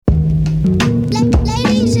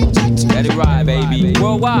baby.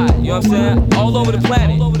 Worldwide, you know what I'm saying? All over the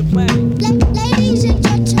planet. Ladies and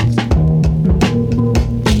gentlemen.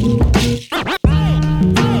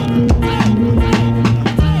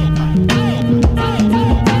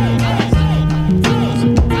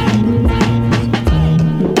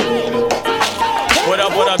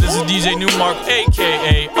 What up? This is DJ Newmark,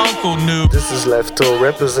 aka Uncle New. This is Lefto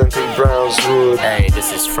representing Brownswood. Hey,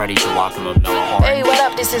 this is Freddie Joachim of Noah Horn. Hey, what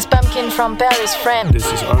up? This is Pumpkin from Paris, friend. This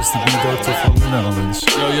is Ars the B-Doctor from the Netherlands.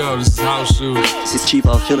 Yo, this is House Shoes. This is Chief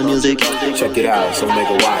of Chillin' Music. Check it out, so make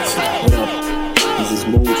a watch. What up? This is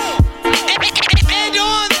Moose. And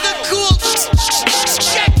on the cool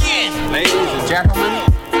check-in. Ladies and gentlemen,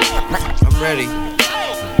 I'm ready.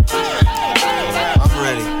 I'm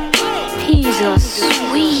ready. He's a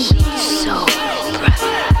sweet soul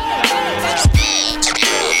brother.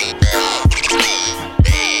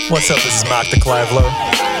 What's up, this is Mark the Clive-Low.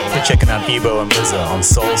 You're checking out Ebo and Mizza on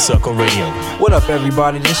Soul Circle Radio. What up,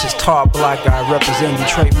 everybody? This is Todd Black Guy representing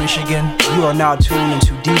Detroit, Michigan. You are now tuned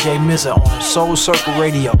into DJ Mizza on Soul Circle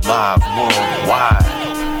Radio. Live worldwide.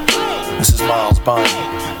 This is Miles Bonnie.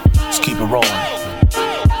 Let's keep it rolling.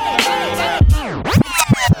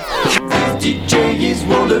 DJ is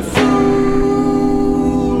wonderful.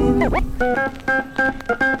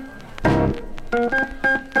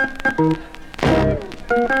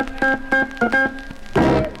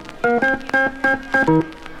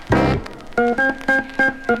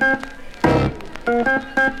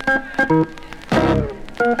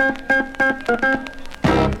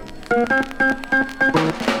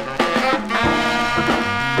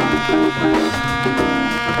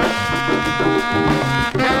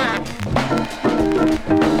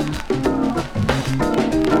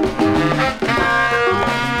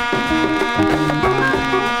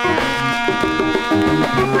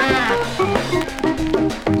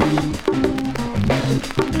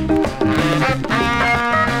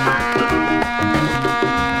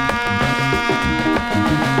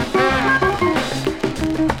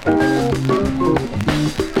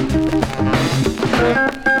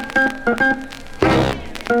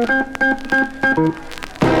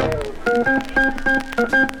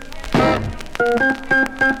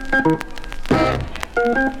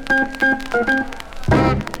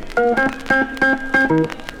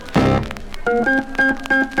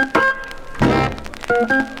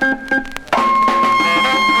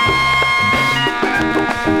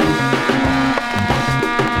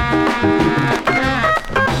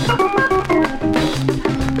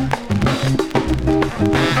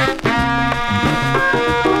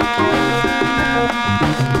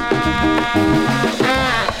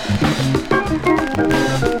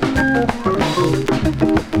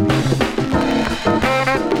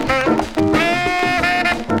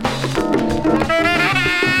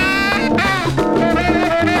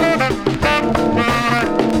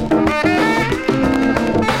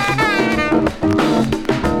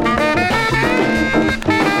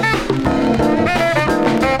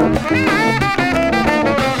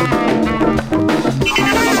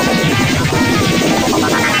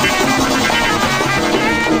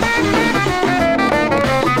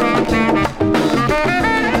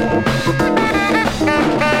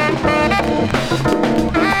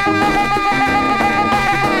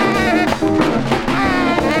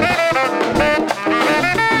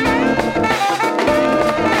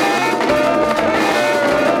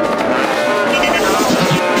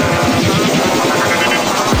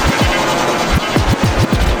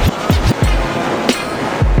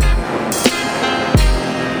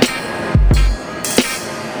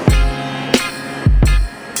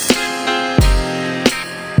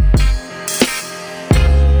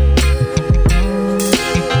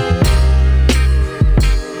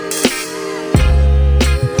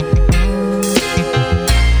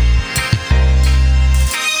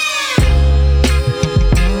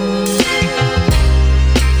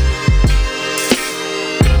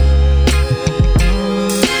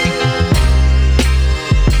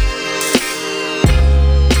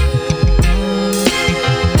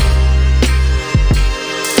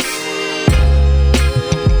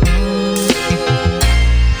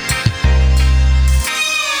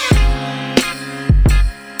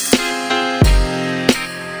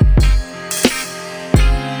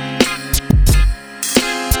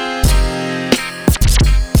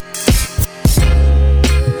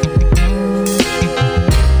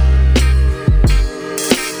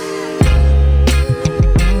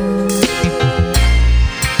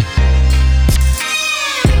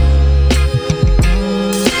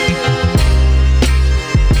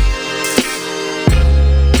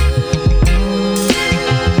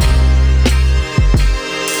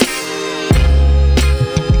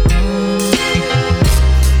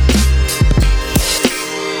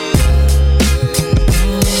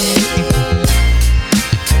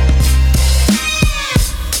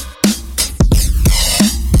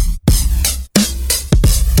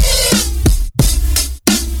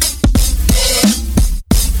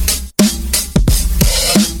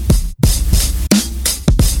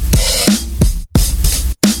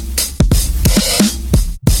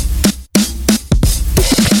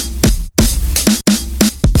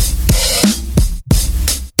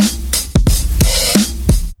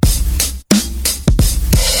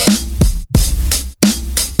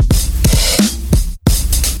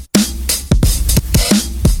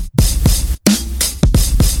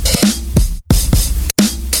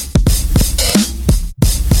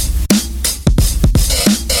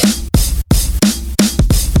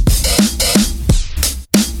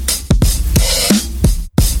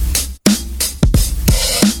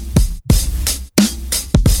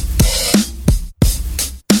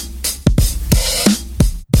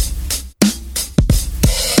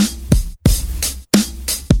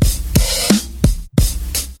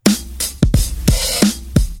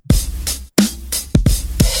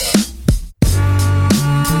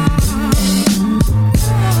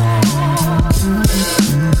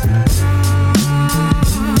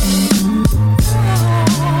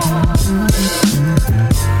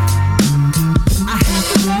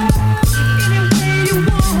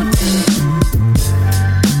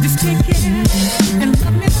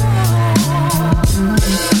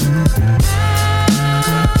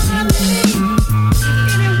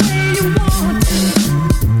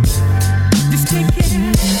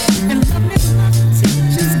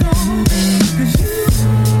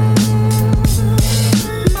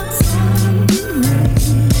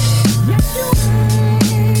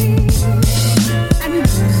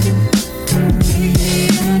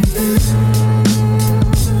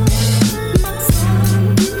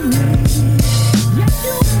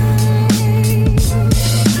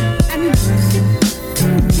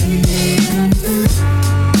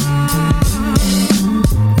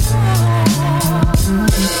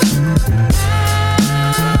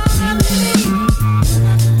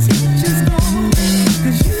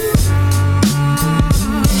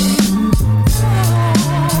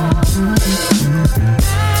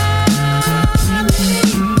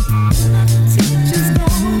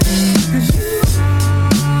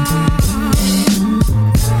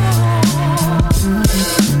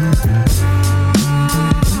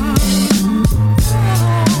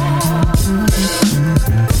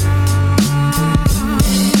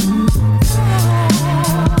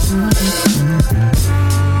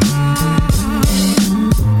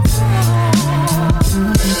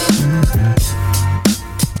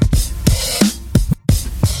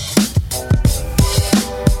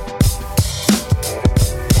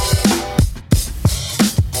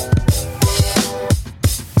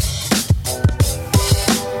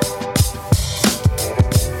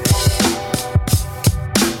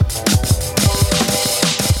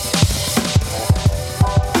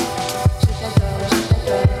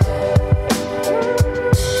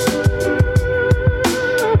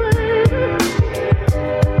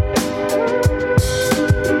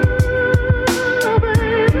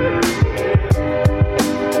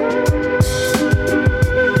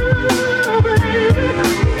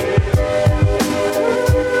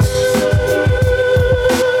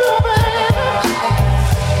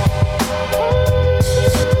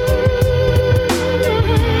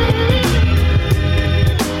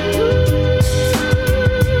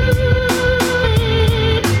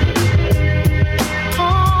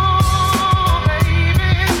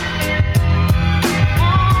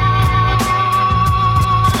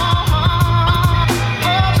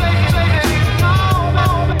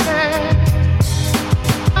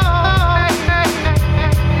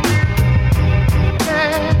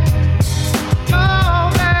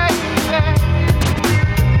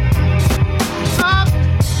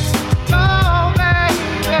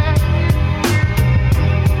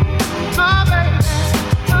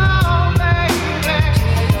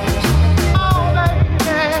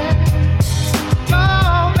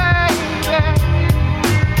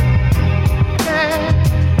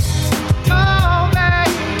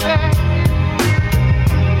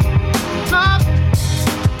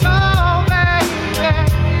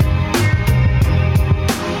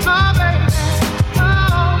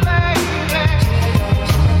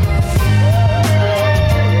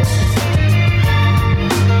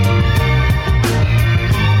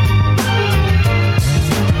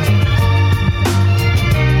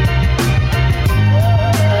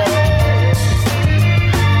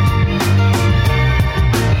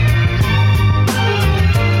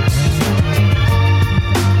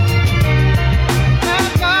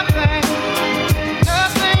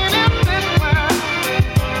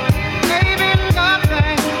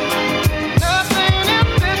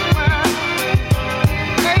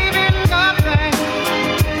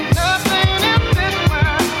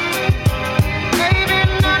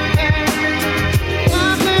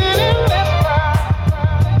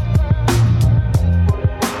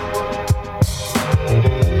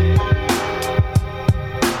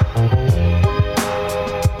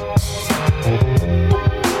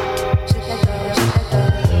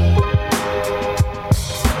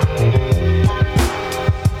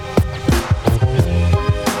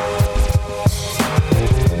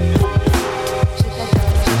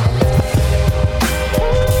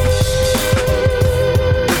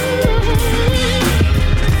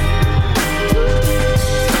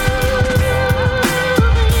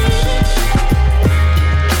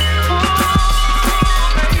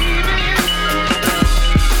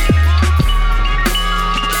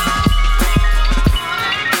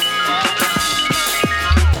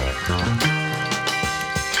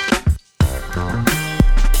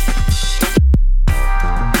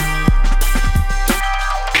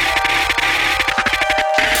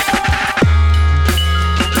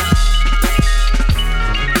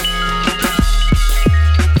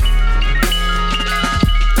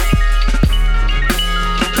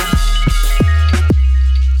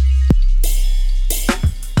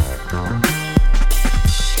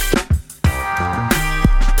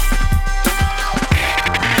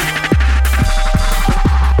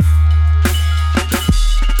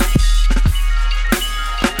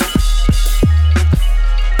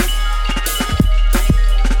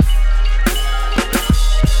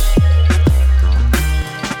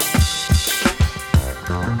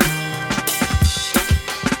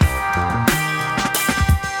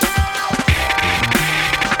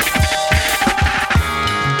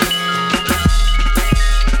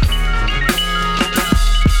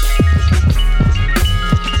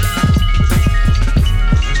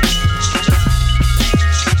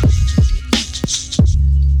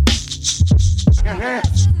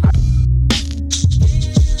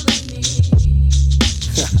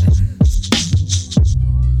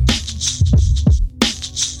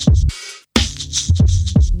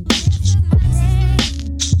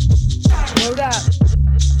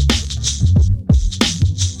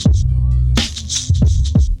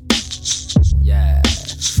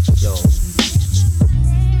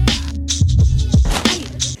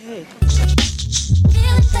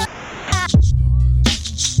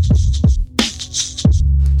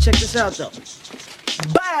 this out though.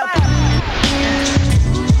 Bow.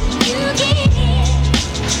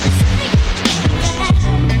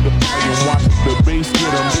 Watch the bass get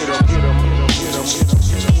 'em, get 'em, get 'em, get 'em, get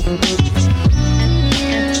 'em, get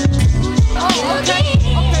 'em. Oh, okay,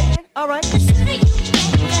 all right.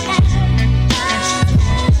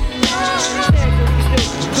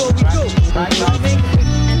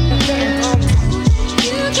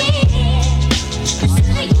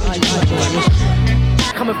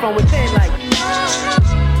 Coming from within, like.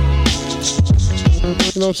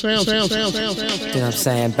 You know what I'm saying? You know what I'm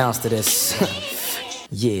saying? Bounce to this.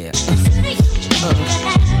 Yeah.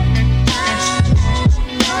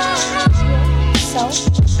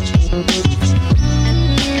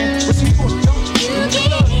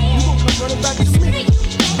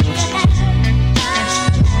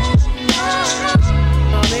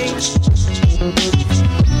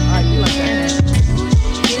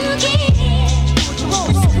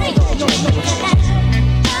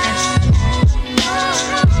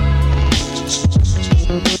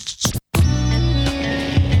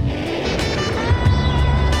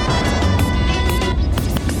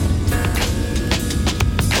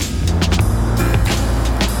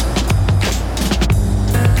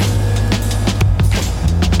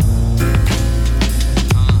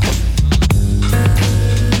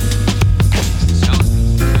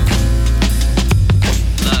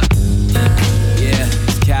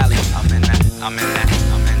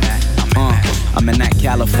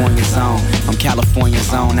 California zone. I'm California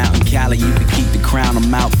zone. Out in Cali, you can keep the crown.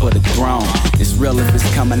 I'm out for the throne. It's real if it's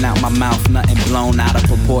coming out my mouth. Nothing blown out of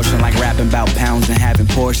proportion, like rapping about pounds and having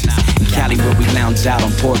portions. In Cali, where we lounge out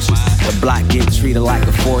on porches, the block get treated like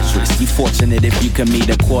a fortress. You fortunate if you can meet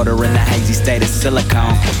a quarter in the hazy state of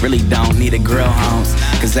silicone. Really don't need a grill, homes,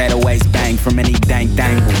 cause they always bang from any dang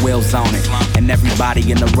thing with wheels on it. And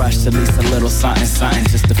everybody in the rush to at least a little something, something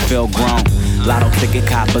just to feel grown. Lotto ticket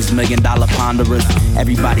coppers, $1 million ponderers.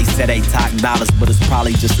 Everybody said they talk dollars, but it's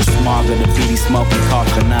probably just a smogger the BD smoking,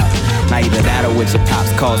 coughing up. Now either that or with your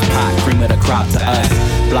pops calls pot, cream of the crop to us.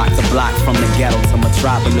 Block to block from the ghetto to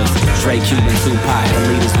metropolis. Dre, Cuban, Tupac, the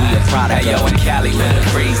leaders, we a product. Hey yo, in Cali where the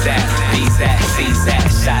breeze at, B's at, C's at.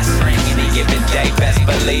 Shots ring any given day, best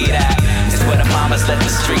believe that. It's where the mamas let the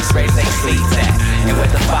streets raise their seats at, and where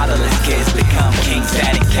the fatherless kids become kings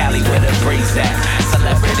at. In Cali where the breeze at,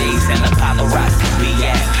 celebrities and the paparazzi be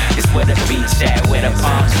at. It's where the beach at, where the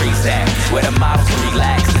palm trees at, where the models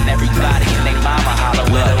relax and everybody and they mama holler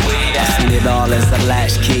where the weed at. I seen it all as a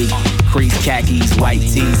latchkey. Crease khakis, white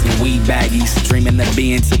tees and weed baggies. Dreaming of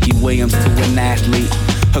being Tiki Williams to an athlete.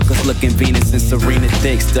 Hookers looking Venus and Serena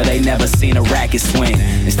thick, still they never seen a racket swing.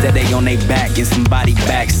 Instead they on they back in somebody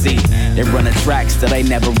backseat. They run a track, still they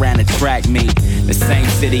never ran a track meet. The same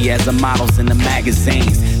city as the models in the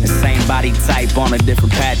magazines. The same body type on a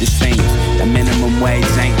different path it seems. The minimum wage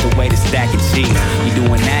ain't the way to stack it cheese. You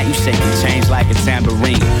doing that, you shaking change like a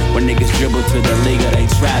tambourine. When niggas dribble to the league or they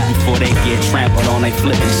trap before they get trampled on, they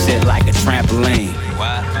flipping shit like a trampoline.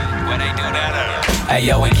 What? Where they do that at? Hey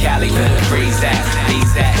yo, in Cali where the breeze at,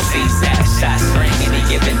 B's at, C's at. Shots ring any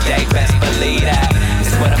given day, best believe that.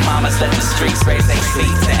 It's where the mamas let the streets raise their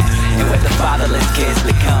seats at, and where the fatherless kids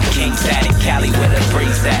become kings at. In Cali where the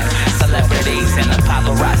breeze at, celebrities and the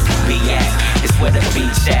paparazzi be at. It's where the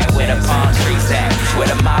beach at, where the palm trees at, where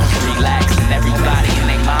the models relax and everybody and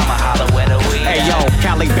they mama holler where the weed at. Hey yo,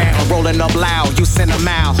 Cali band rolling up loud, you send a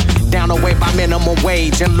mile. Down away by minimum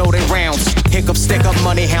wage and loaded rounds. Hiccup, stick up,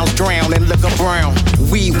 money hounds drown and liquor brown.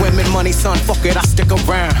 Weed, women, money, son, fuck it, I stick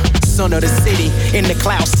around. Son of the city, in the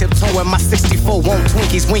clouds, tiptoeing my 64 on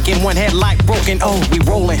Twinkies, winking, one headlight broken. Oh, we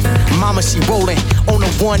rolling, mama, she rolling. On the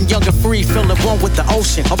one, young and free, feeling one with the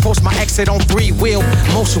ocean. Approach my exit on 3-wheel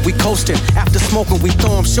motion, we coasting. After smoking, we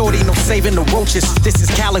throw 'em shorty, no saving the roaches. This is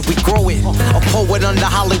Cali, we grow it. A poet under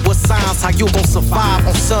Hollywood signs, how you gon' survive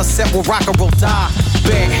on Sunset where rock and roll die.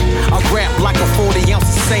 Bet, I rap like a 40 ounce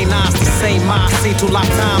of St. Nines, the same mind, seen 2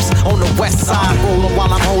 lifetimes on the west side. Rolling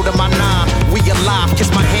while I'm holding my 9. We alive, kiss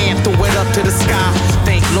my hand, throw it up to the sky.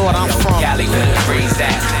 Thank Lord I'm from Cali where the breeze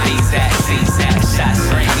at, B's at, C's at. Shots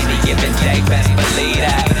ring any given day, best believe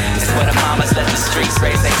that. It's where the mamas let the streets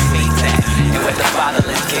raise their seats at, and where the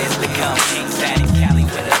fatherless kids become kings at. In Cali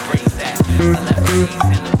where the breeze at, celebrities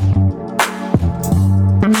and the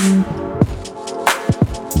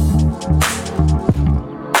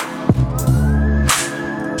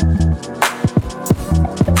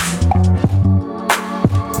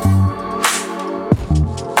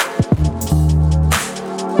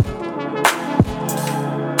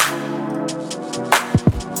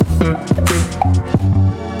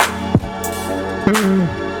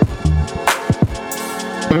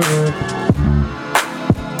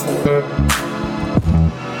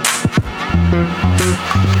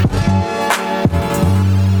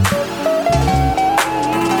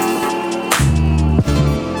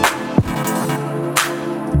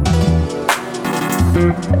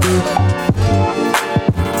Yeah.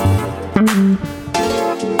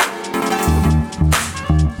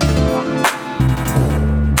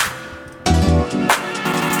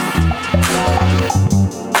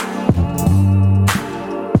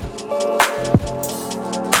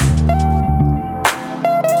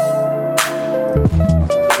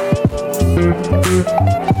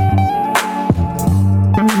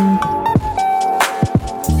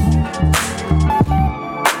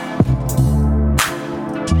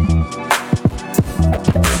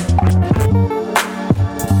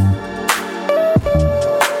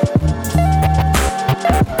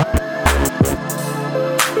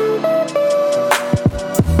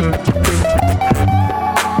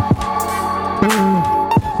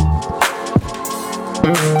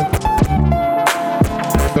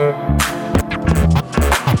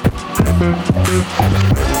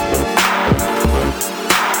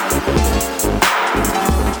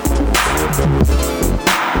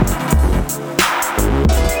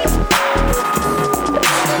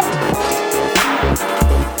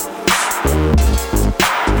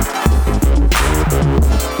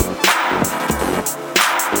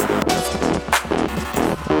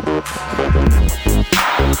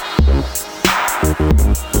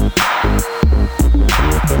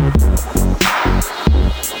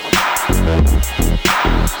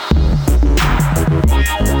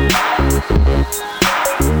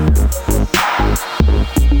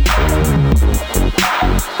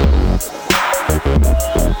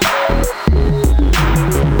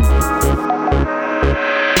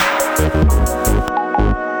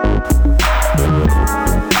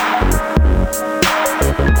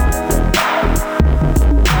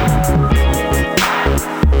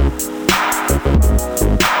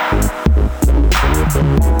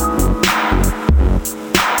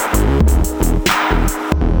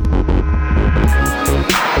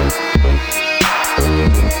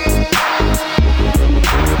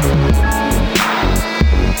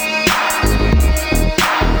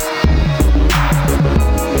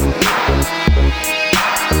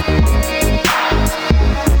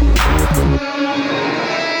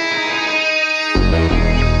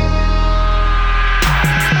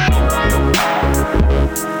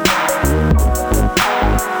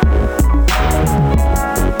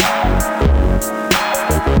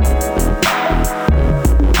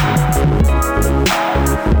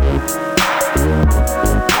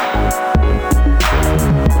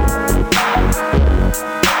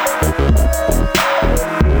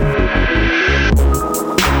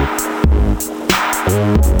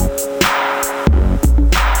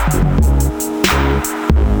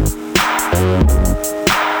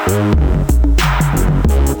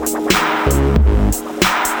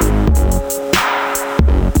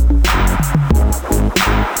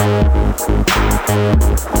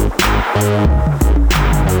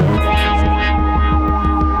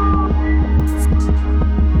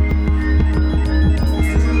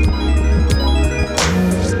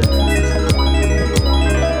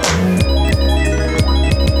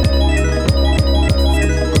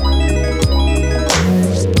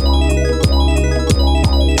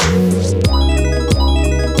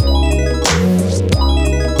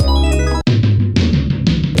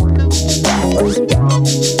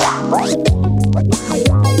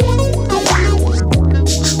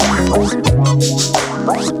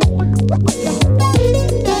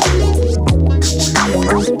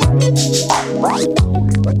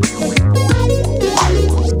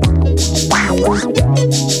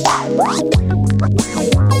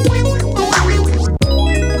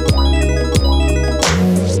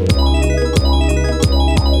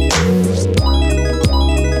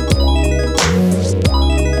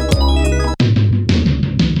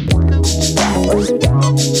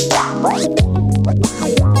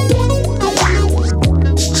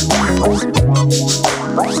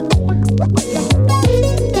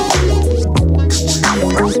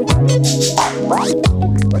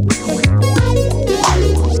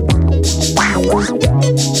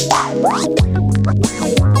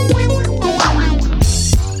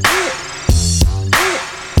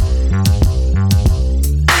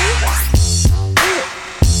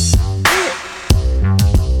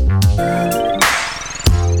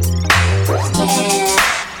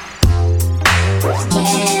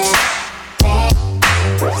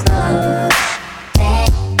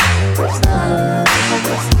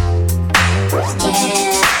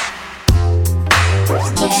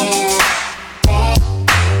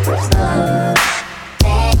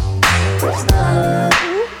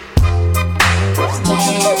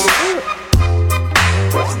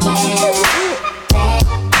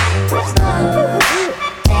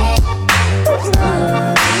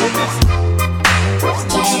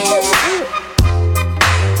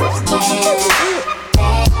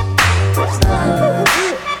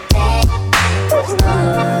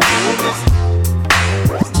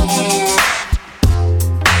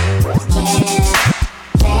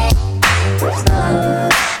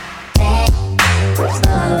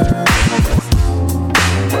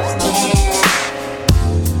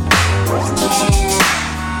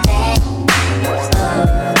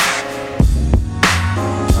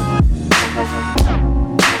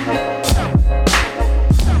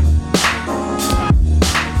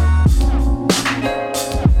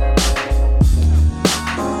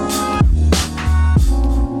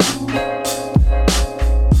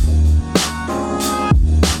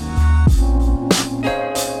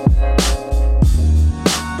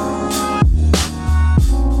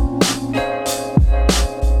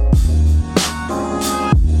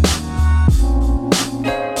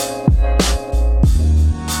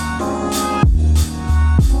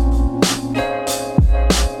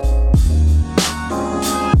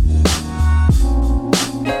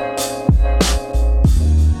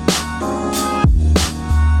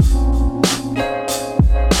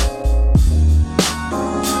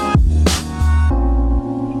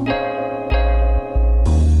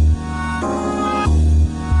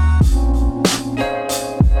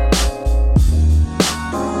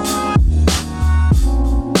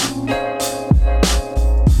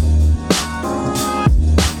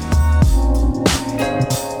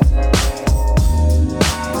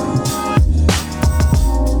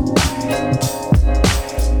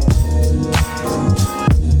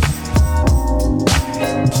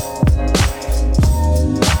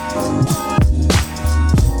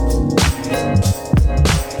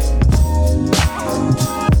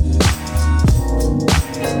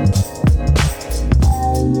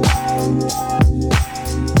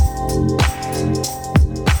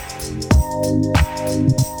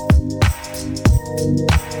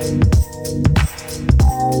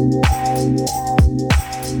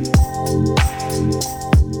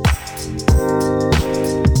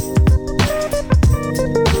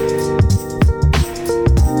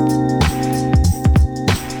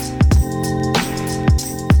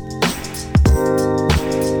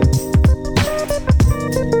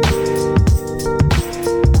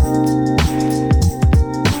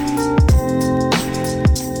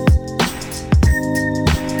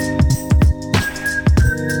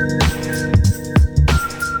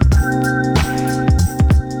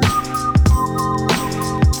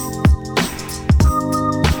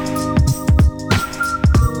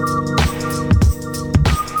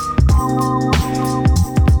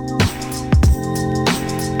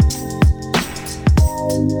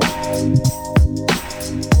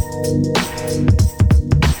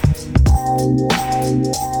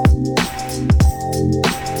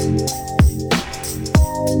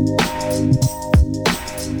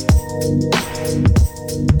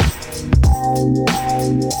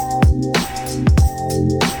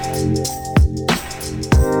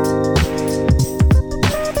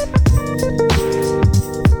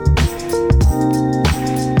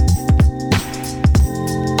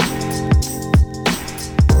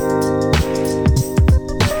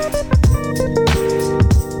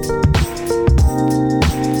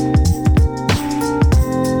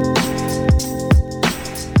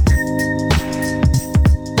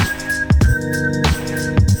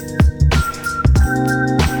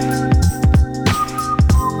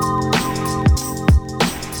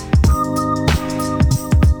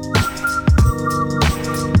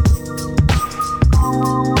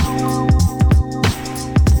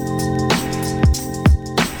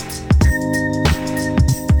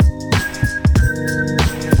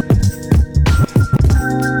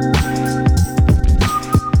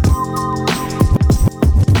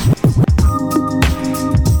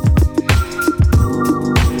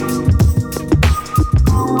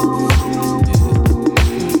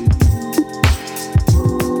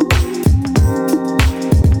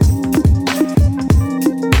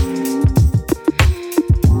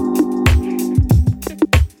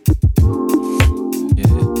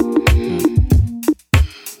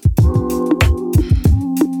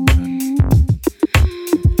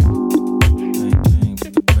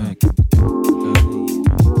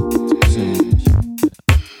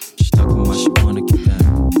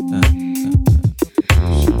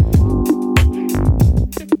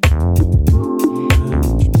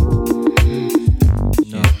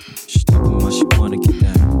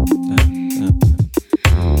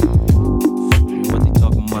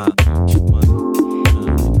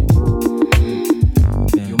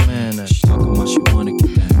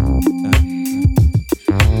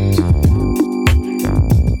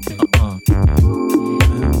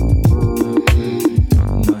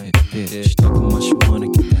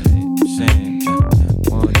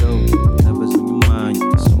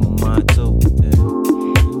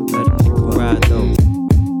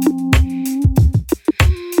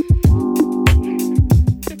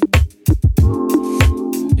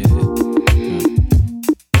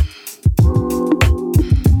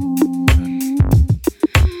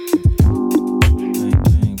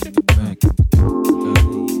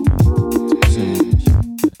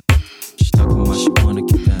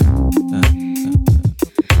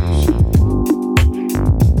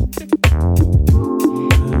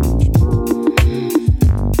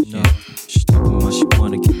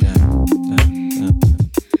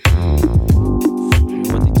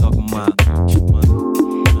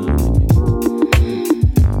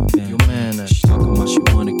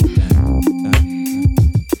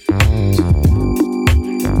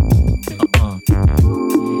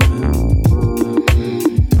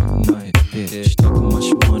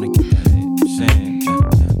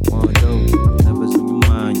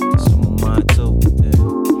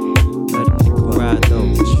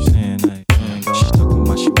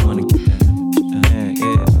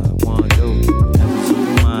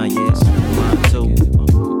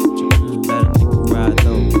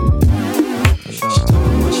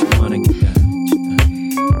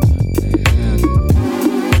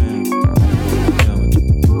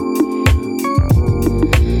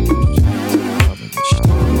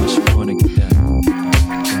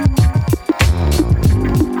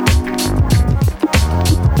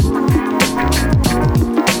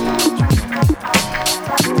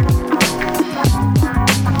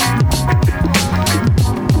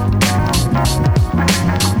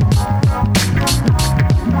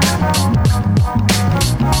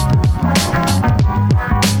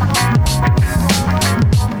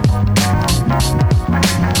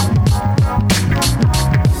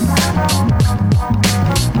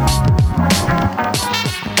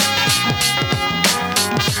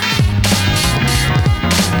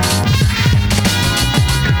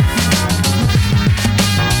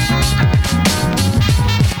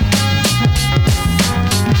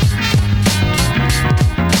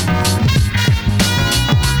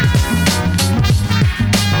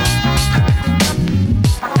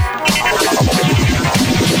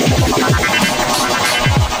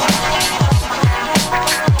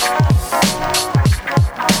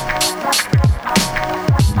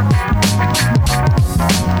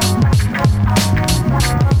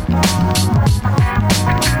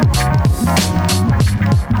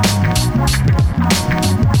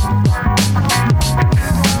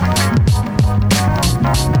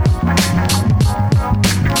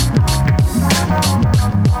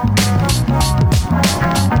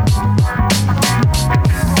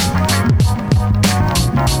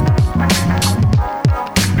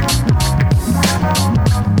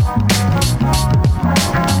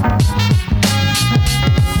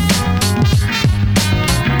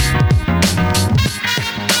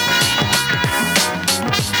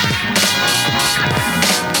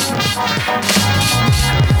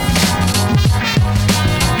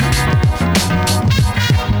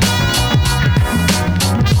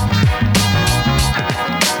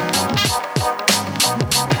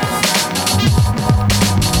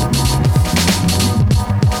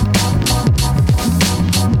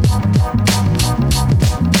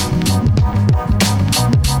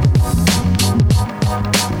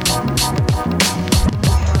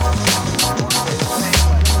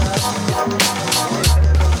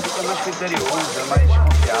 misterioso, é mais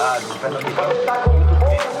desconfiado.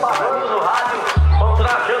 Parando no rádio, vamos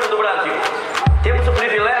trajando do Brasil. Temos o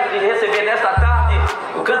privilégio de receber nesta tarde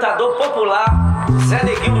o cantador popular Zé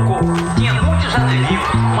Neguinho do Coco. Tinha muitos Zé Neguinho,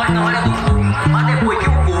 mas não era do Coco. Mas depois que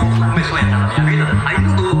o Coco começou a entrar na minha vida, aí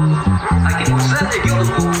mudou. Aí tem o Zé Neguinho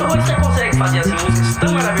do Coco. Então você consegue fazer assim músicas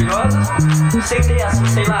tão maravilhosas sem ter assim,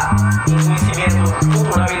 sei lá, um conhecimento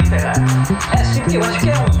cultural e literário? É sim, porque eu acho que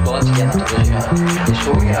é um dote que a natureza já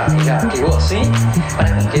deixou, já criou assim, para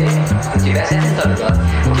que eu tivesse a mentalidade.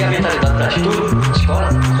 Porque a mentalidade para estudo, escola,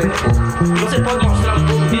 foi pouco. E você pode mostrar um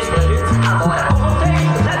pouco disso pra gente? Agora, com vocês,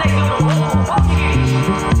 Zé Neguinho do Coco, pode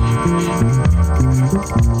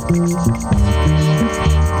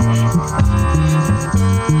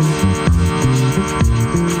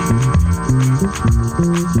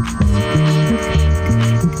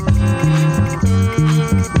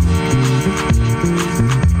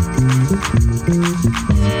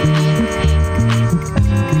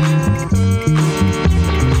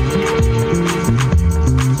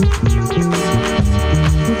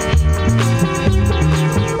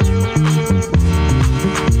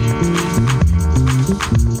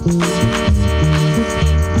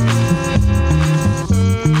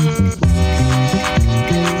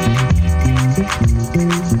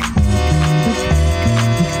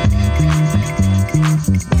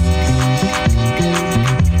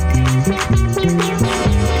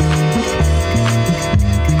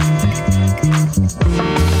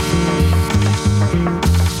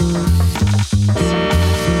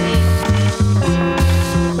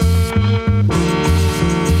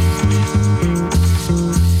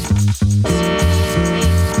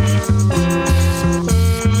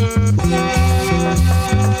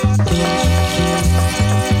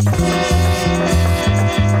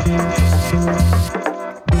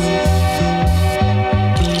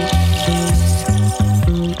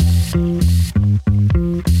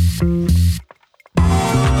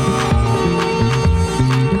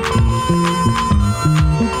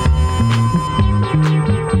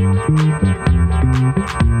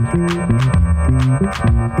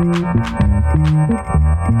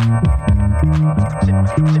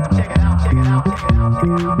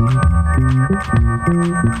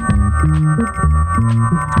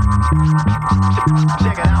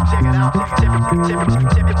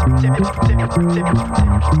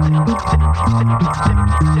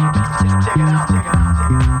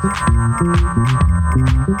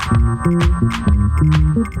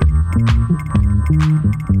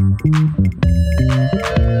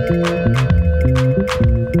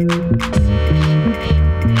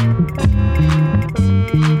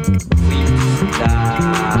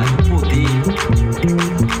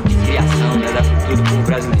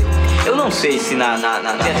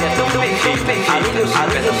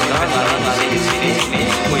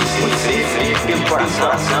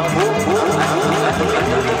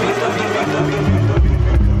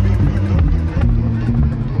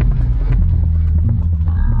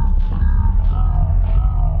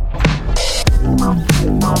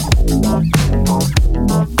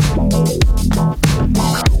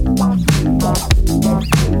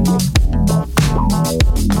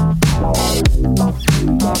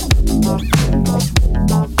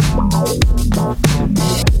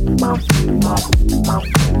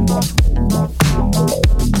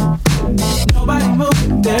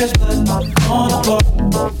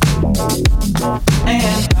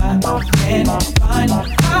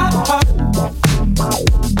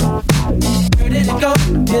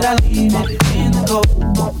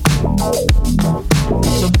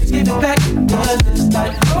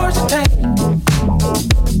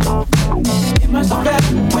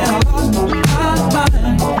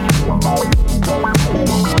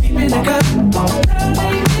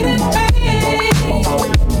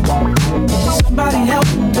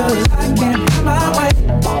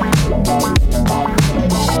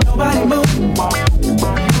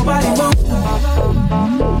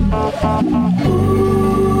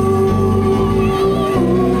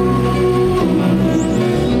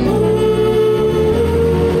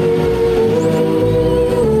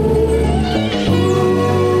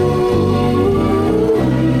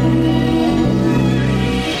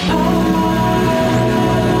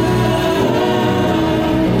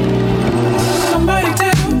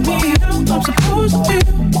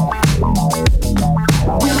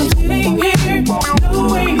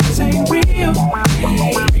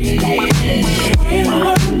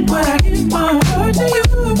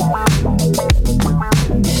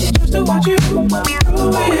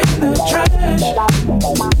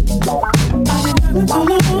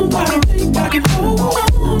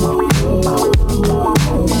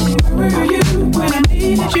Where were you when I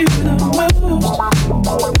needed you the most?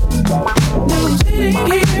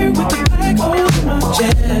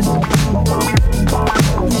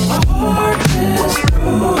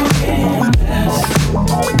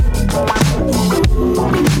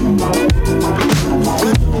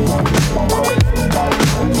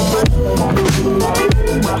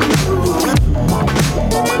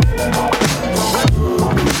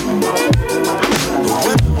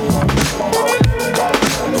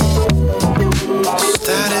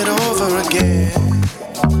 again.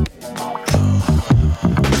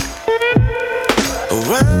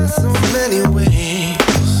 Around so many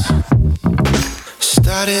ways,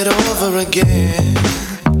 start it over again.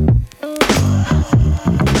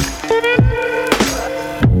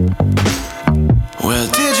 Well,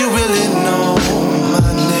 did you really know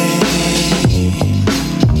my name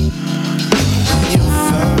when you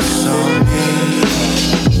first saw me?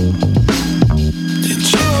 Did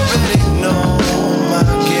you already know my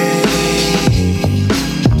game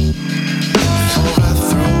before I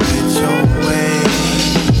threw it your way?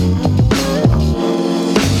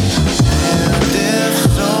 And if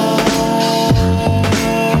so,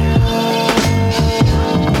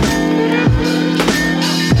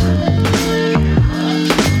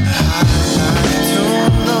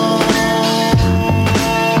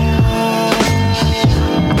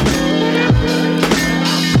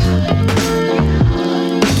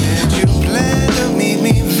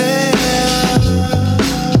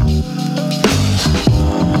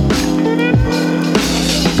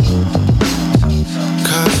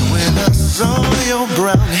 your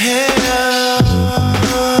brown hair,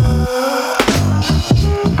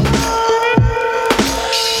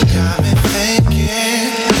 got me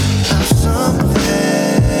thinking of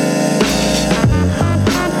something.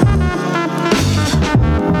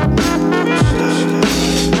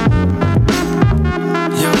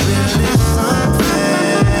 You're really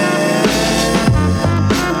something.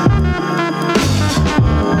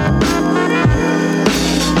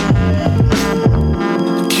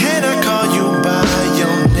 Can I call you by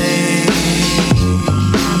your name?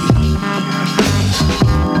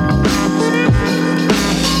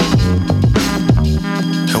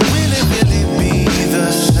 Will it really be the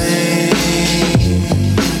same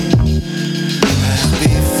as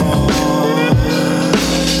before?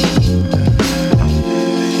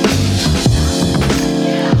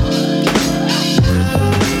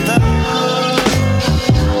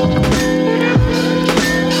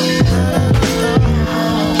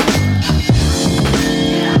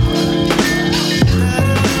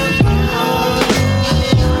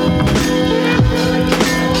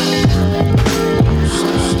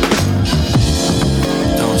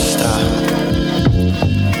 Don't stop,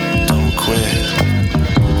 don't quit.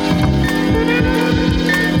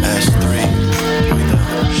 S3, we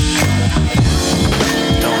done.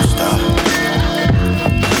 Don't stop,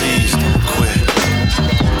 please don't quit.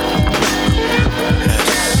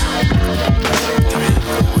 S3,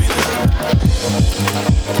 we done.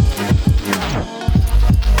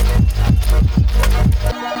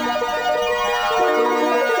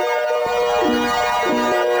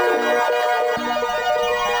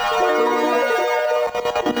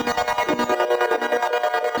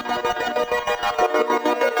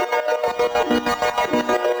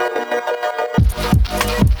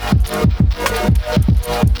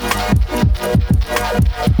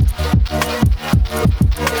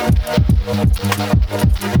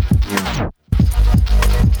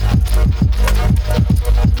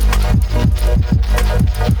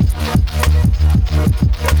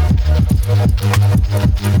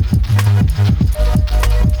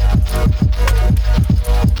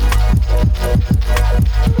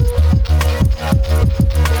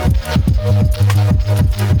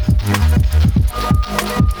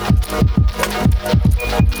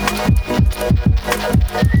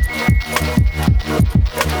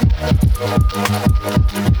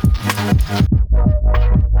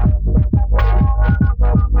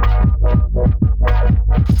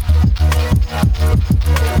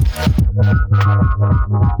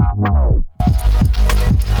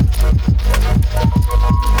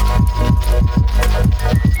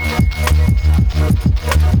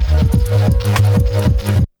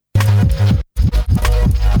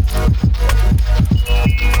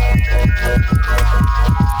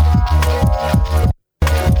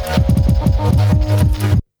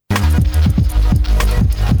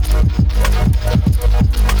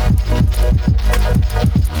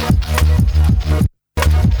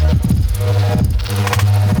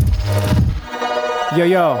 Yo,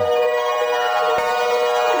 yo.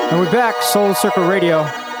 And we're back, Soul Circle Radio.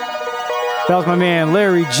 That was my man,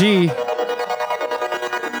 Larry G.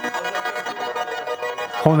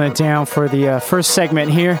 Holding it down for the first segment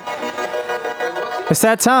here. It's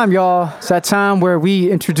that time, y'all. It's that time where we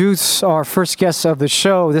introduce our first guest of the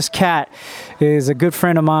show. This cat is a good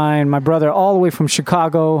friend of mine, my brother, all the way from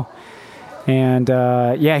Chicago. And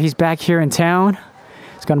yeah, he's back here in town.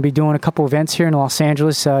 He's going to be doing a couple events here in Los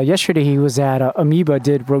Angeles. Yesterday he was at Amoeba,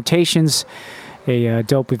 did Rotations, a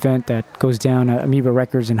dope event that goes down at Amoeba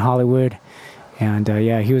Records in Hollywood. And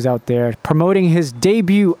yeah, he was out there promoting his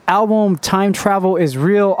debut album, Time Travel Is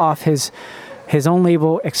Real, off his own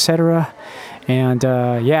label, Etc. And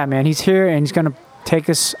yeah, man, he's here and he's going to take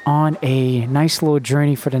us on a nice little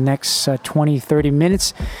journey for the next 20, 30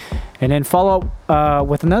 minutes. And then follow up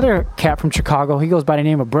with another cat from Chicago. He goes by the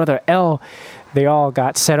name of Brother L. They all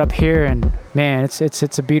got set up here, and man,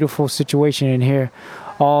 it's a beautiful situation in here.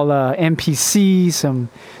 All MPCs, some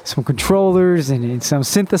controllers, and some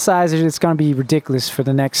synthesizers. It's going to be ridiculous for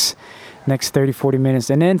the next 30, 40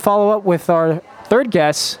 minutes. And then follow up with our third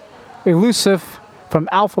guest, Elusive from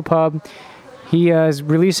Alpha Pub. He is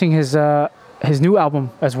releasing his new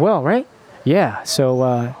album as well, right? Yeah,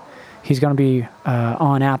 so he's going to be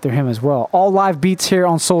on after him as well. All live beats here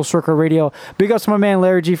on Soul Circle Radio. Big ups to my man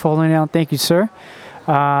Larry G for holding it down. Thank you, sir.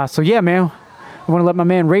 So yeah, man, I want to let my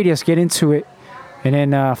man Radius get into it. And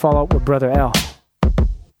then follow up with Brother L.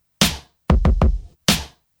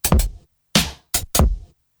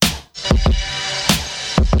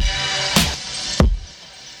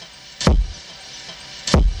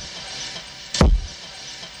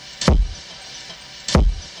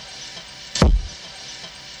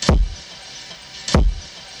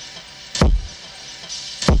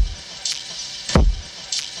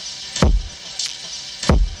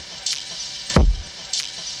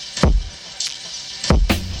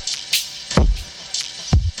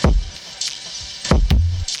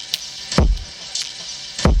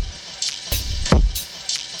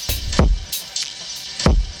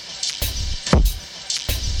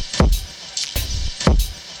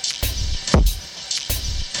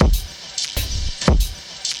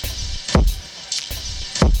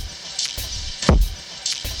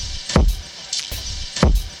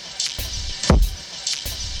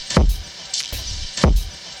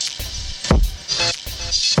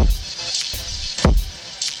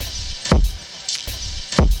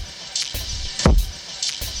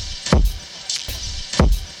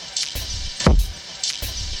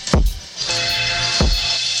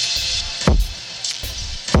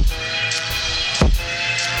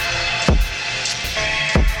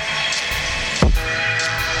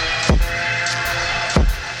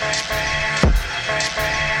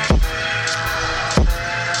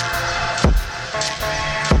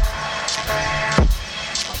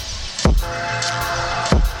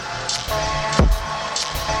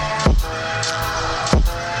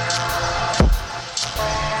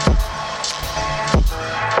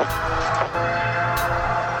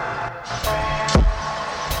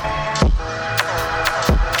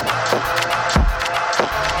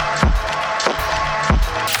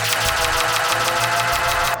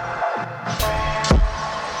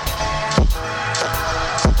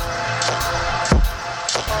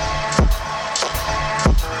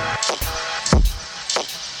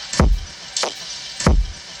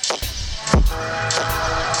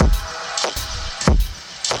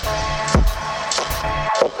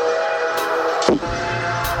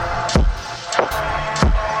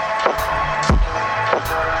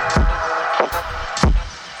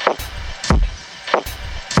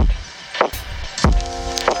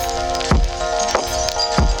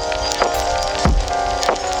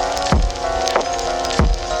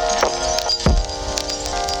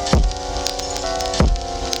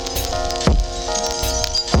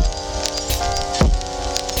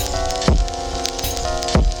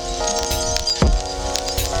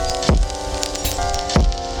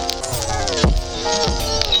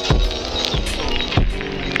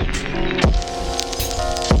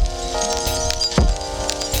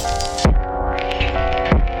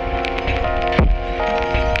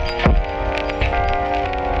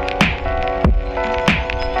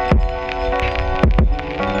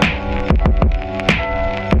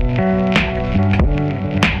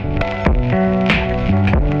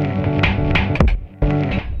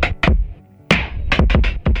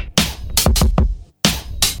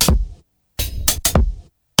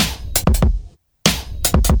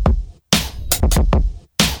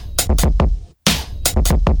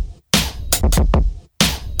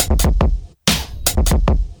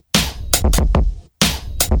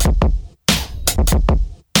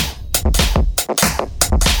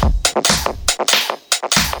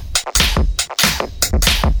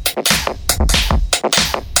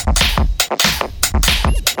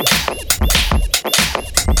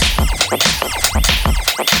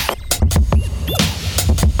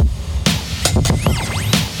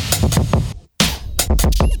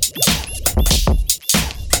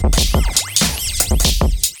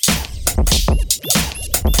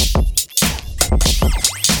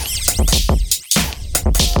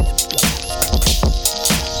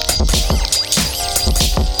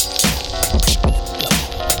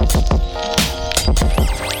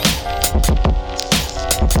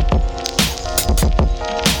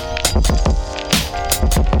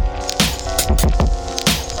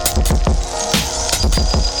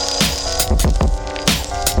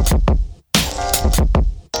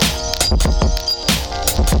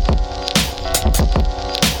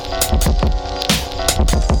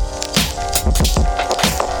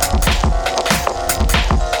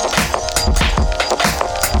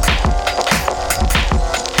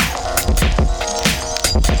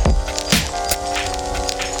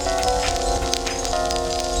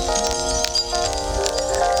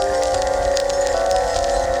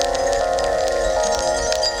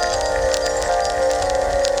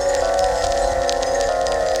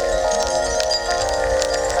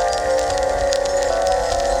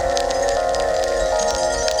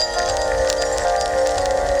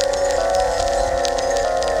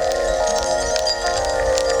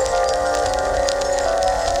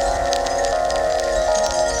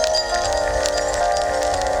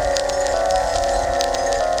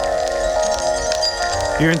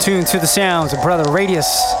 You're in tune to the sounds of Brother Radius.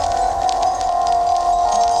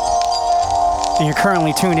 And you're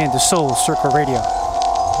currently tuned in to Soul Circle Radio.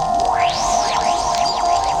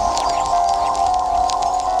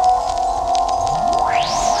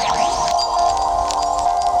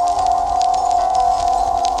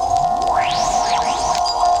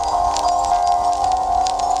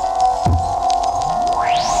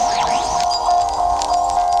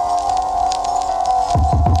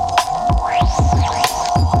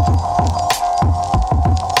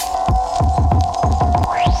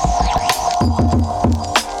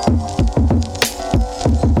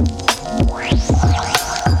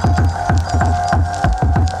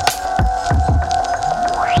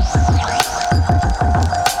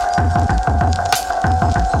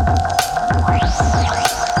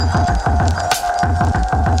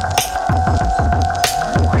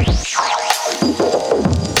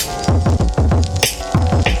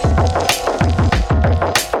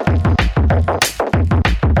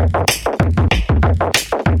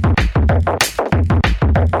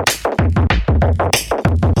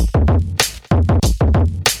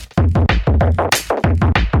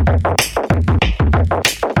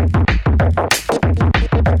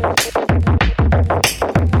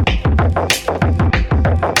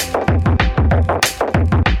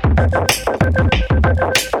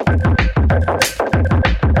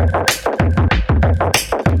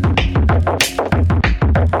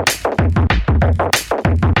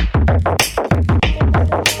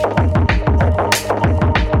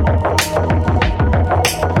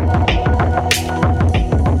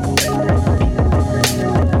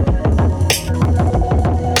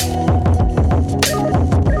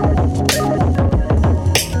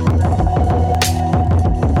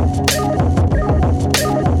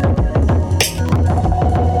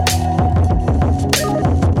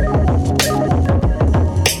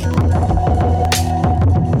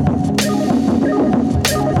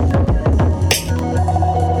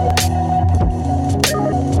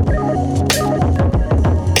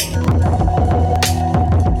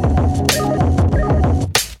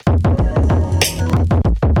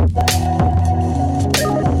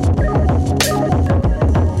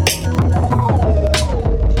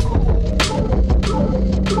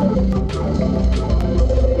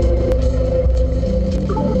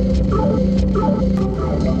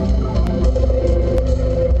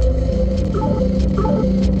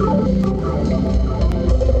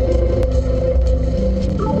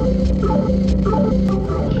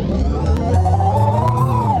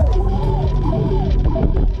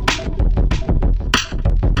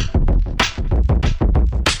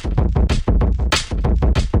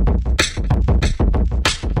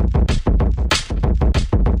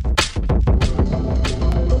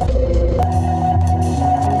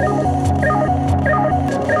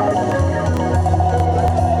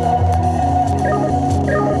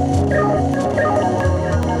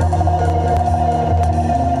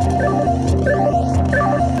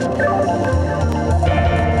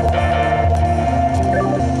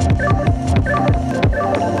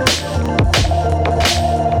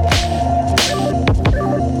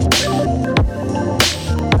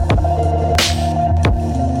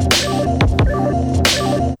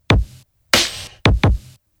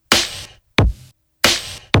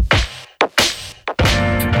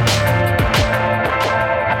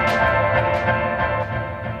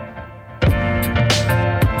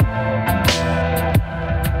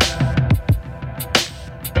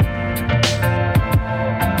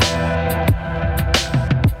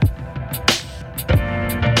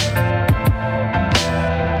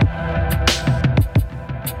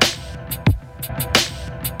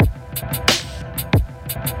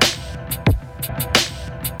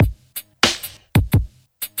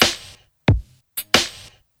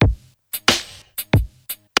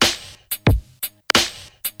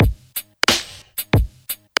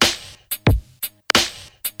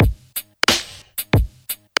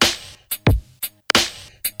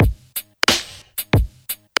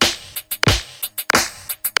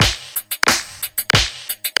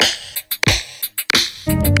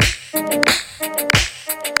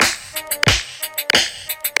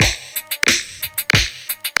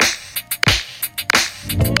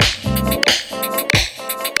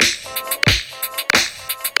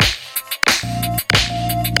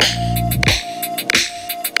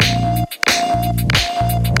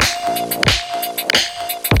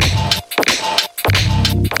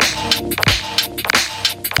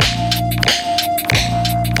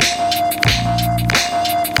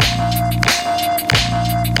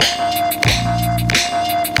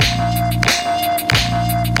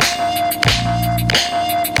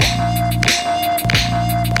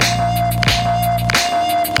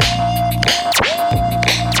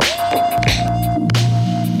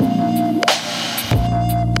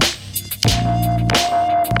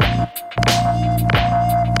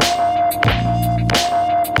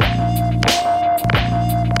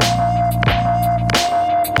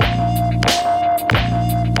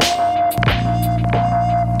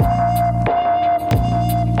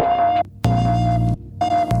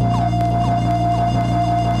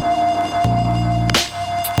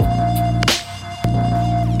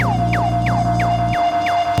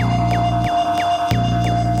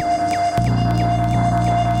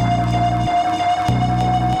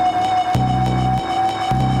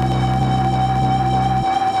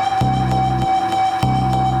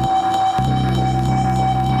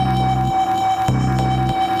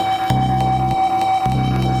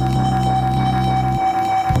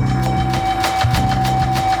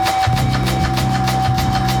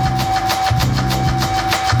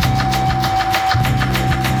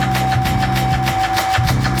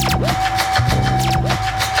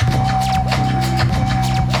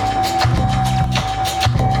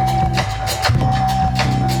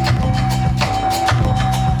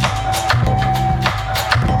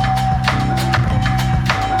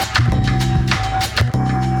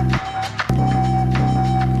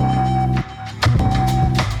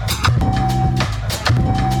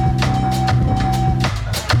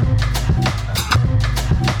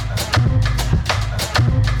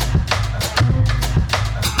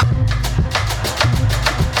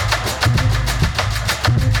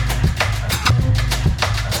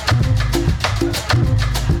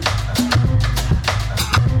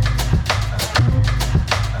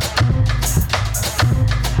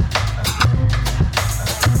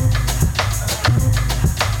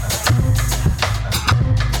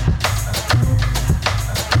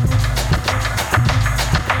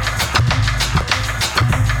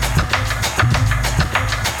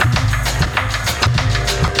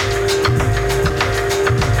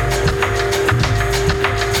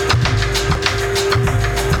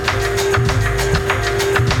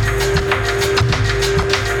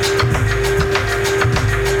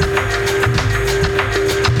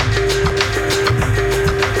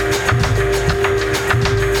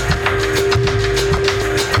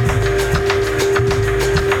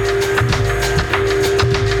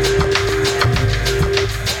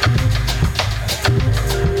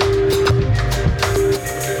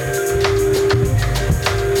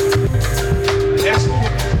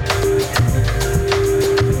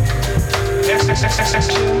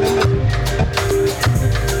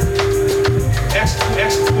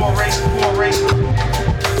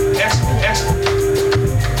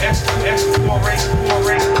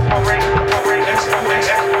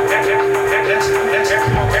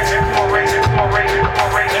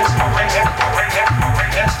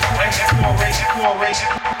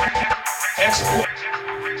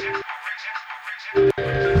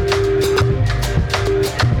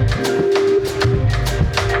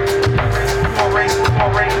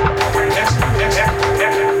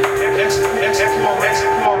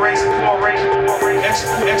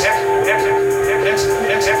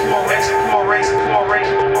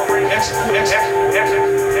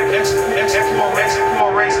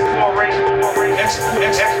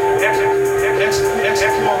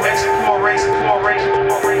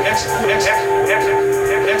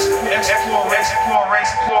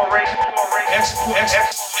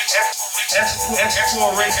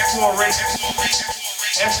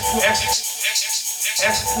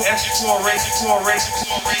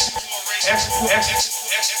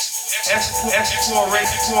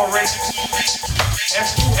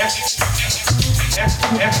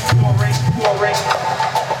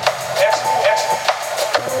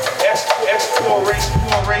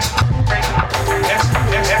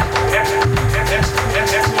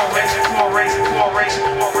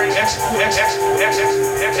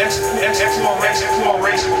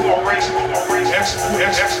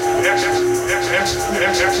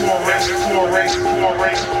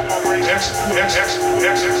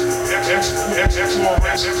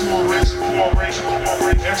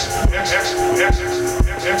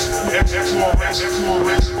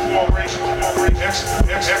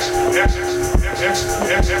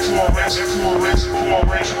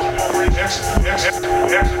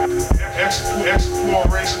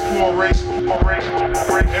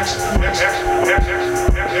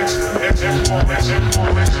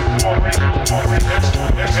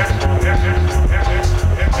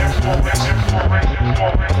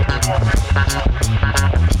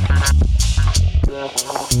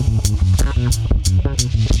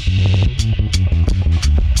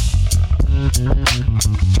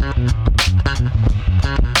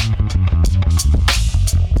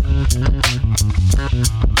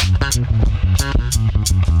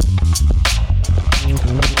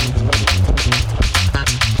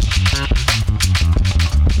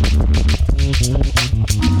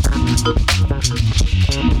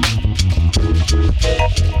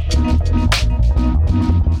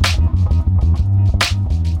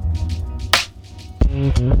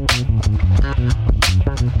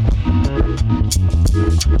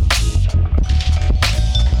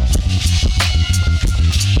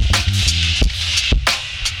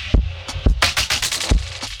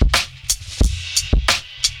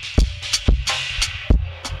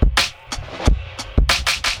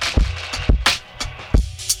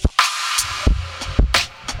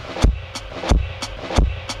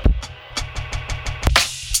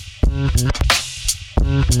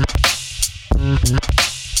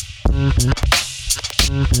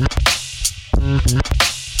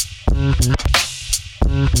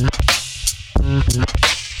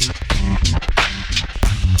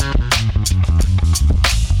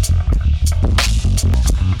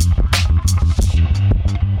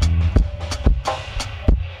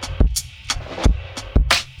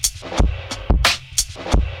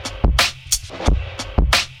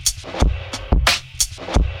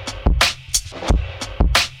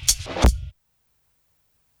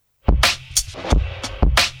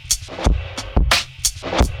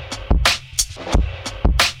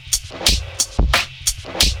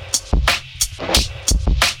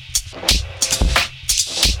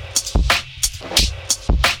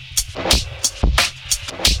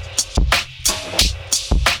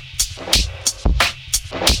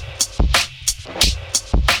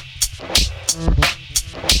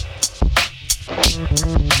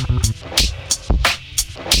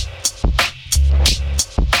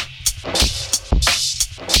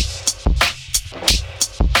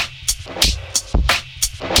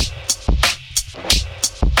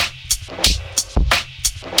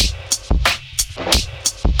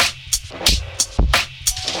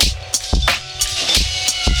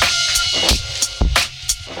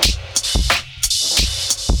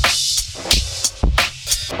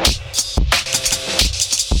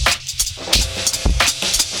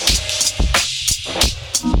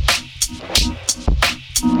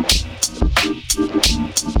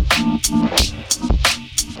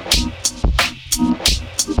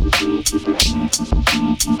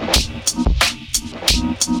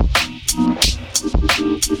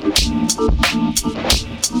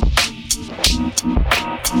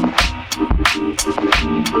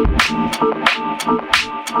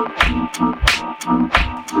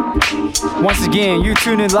 Once again, you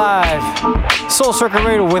tune in live, Soul Circle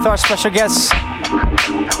Radio with our special guests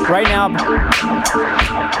right now,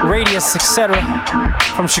 Radius, etc.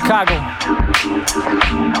 from Chicago.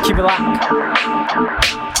 Keep it locked.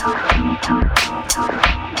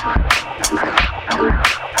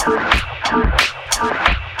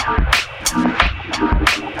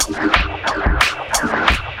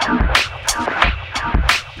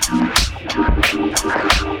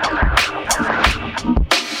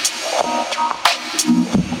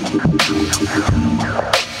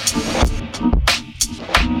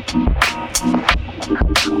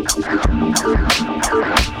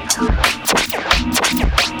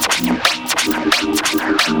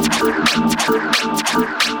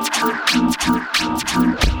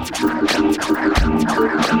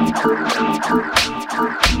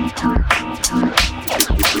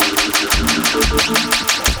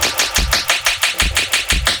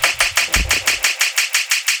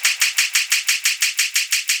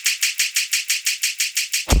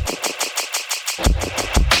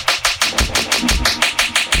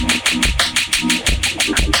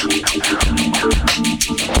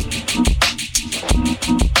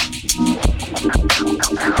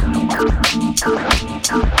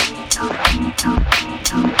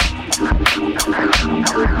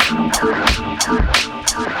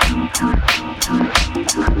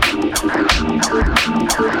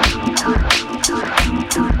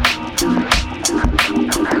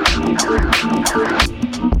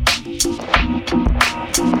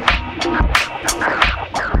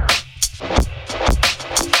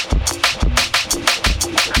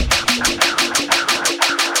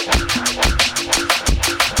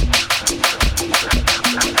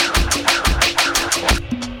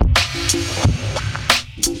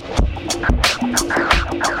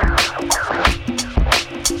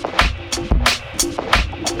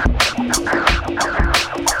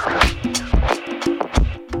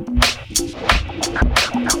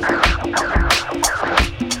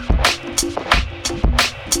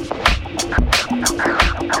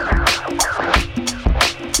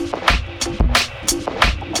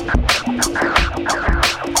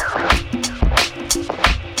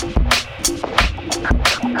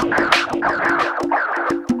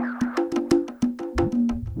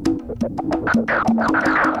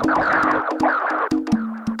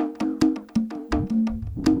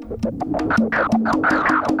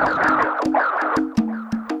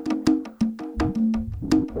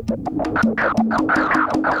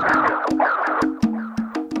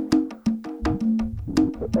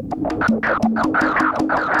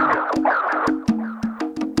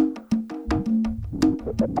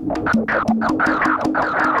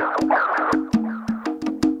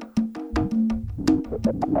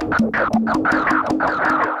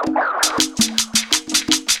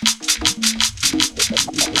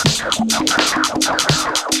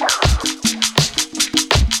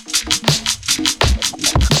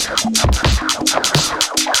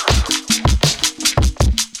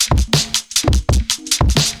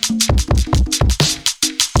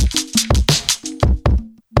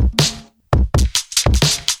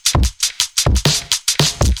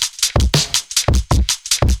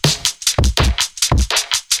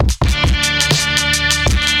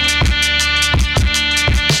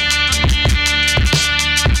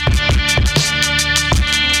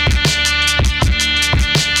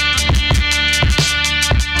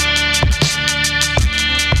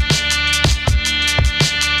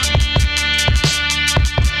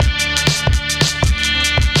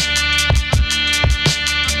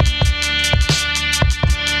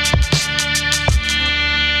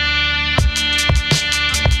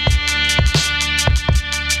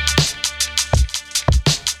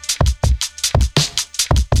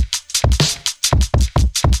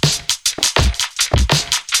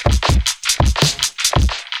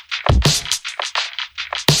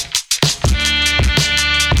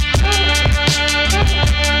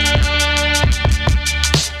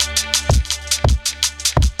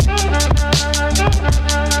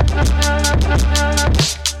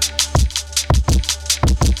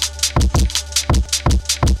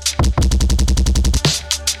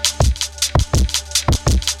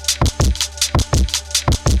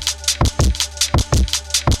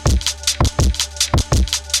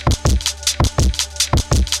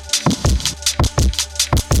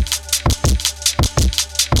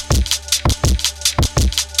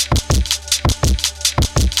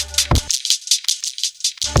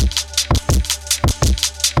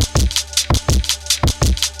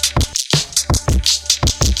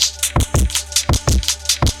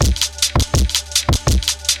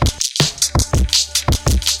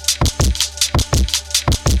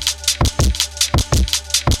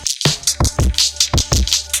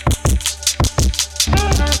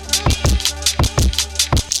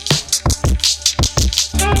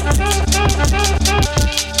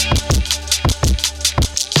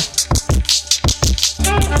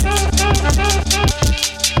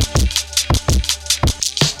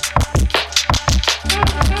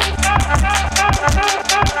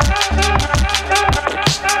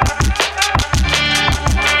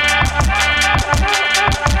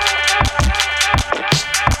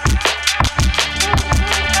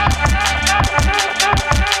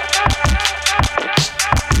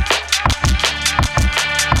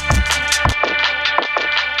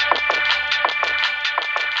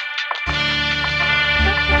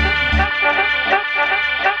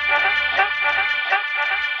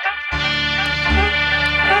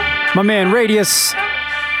 My man Radius,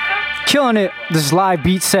 killing it. This live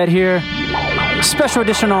beat set here. Special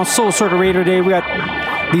edition on Soul Circle Radio Day. We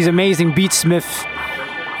got these amazing beatsmith.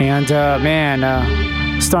 And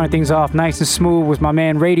starting things off nice and smooth with my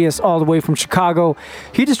man Radius all the way from Chicago.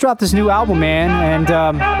 He just dropped this new album, man. And,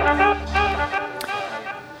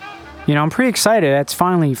 I'm pretty excited. It's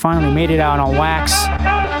finally made it out on wax.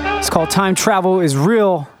 It's called Time Travel is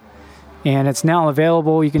Real. And it's now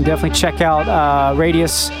available. You can definitely check out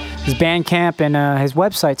Radius, his Bandcamp, and his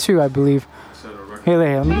website too, I believe. Hey,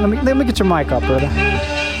 let me get your mic up, brother.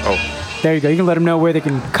 Oh. There you go. You can let them know where they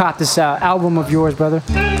can cop this album of yours, brother.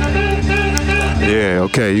 Yeah,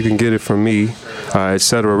 okay. You can get it from me,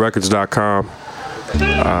 etcrerecords.com.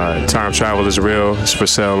 Time Travel is Real. It's for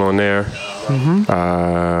sale on there. Mm-hmm.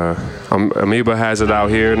 Amoeba has it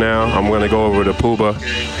out here now. I'm going to go over to Puba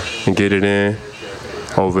and get it in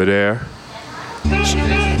over there.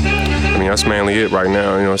 I mean, that's mainly it right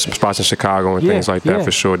now. Some spots in Chicago and things like that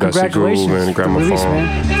for sure. Dusty Groove and Gramophone.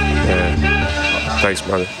 Yeah. Thanks,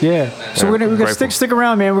 brother. Yeah. So we're gonna stick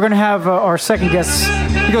around, man. We're gonna have our second guest.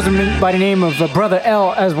 He goes by the name of Brother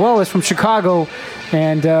L, as well as from Chicago,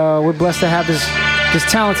 and we're blessed to have this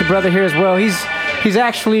talented brother here as well. He's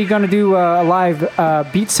actually gonna do a live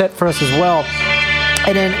beat set for us as well,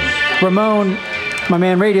 and then Ramon, my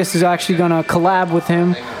man Radius, is actually gonna collab with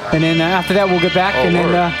him. And then after that, we'll get back, and then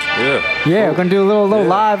we're gonna do a little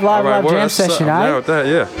live jam session. I'm down with that,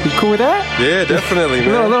 yeah. You cool with that? Yeah, definitely,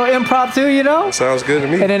 man. a little impromptu, Sounds good to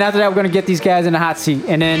me. And then after that, we're gonna get these guys in the hot seat,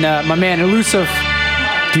 and then my man Elusive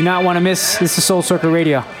do not want to miss. This is Soul Circle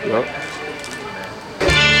Radio. Yep.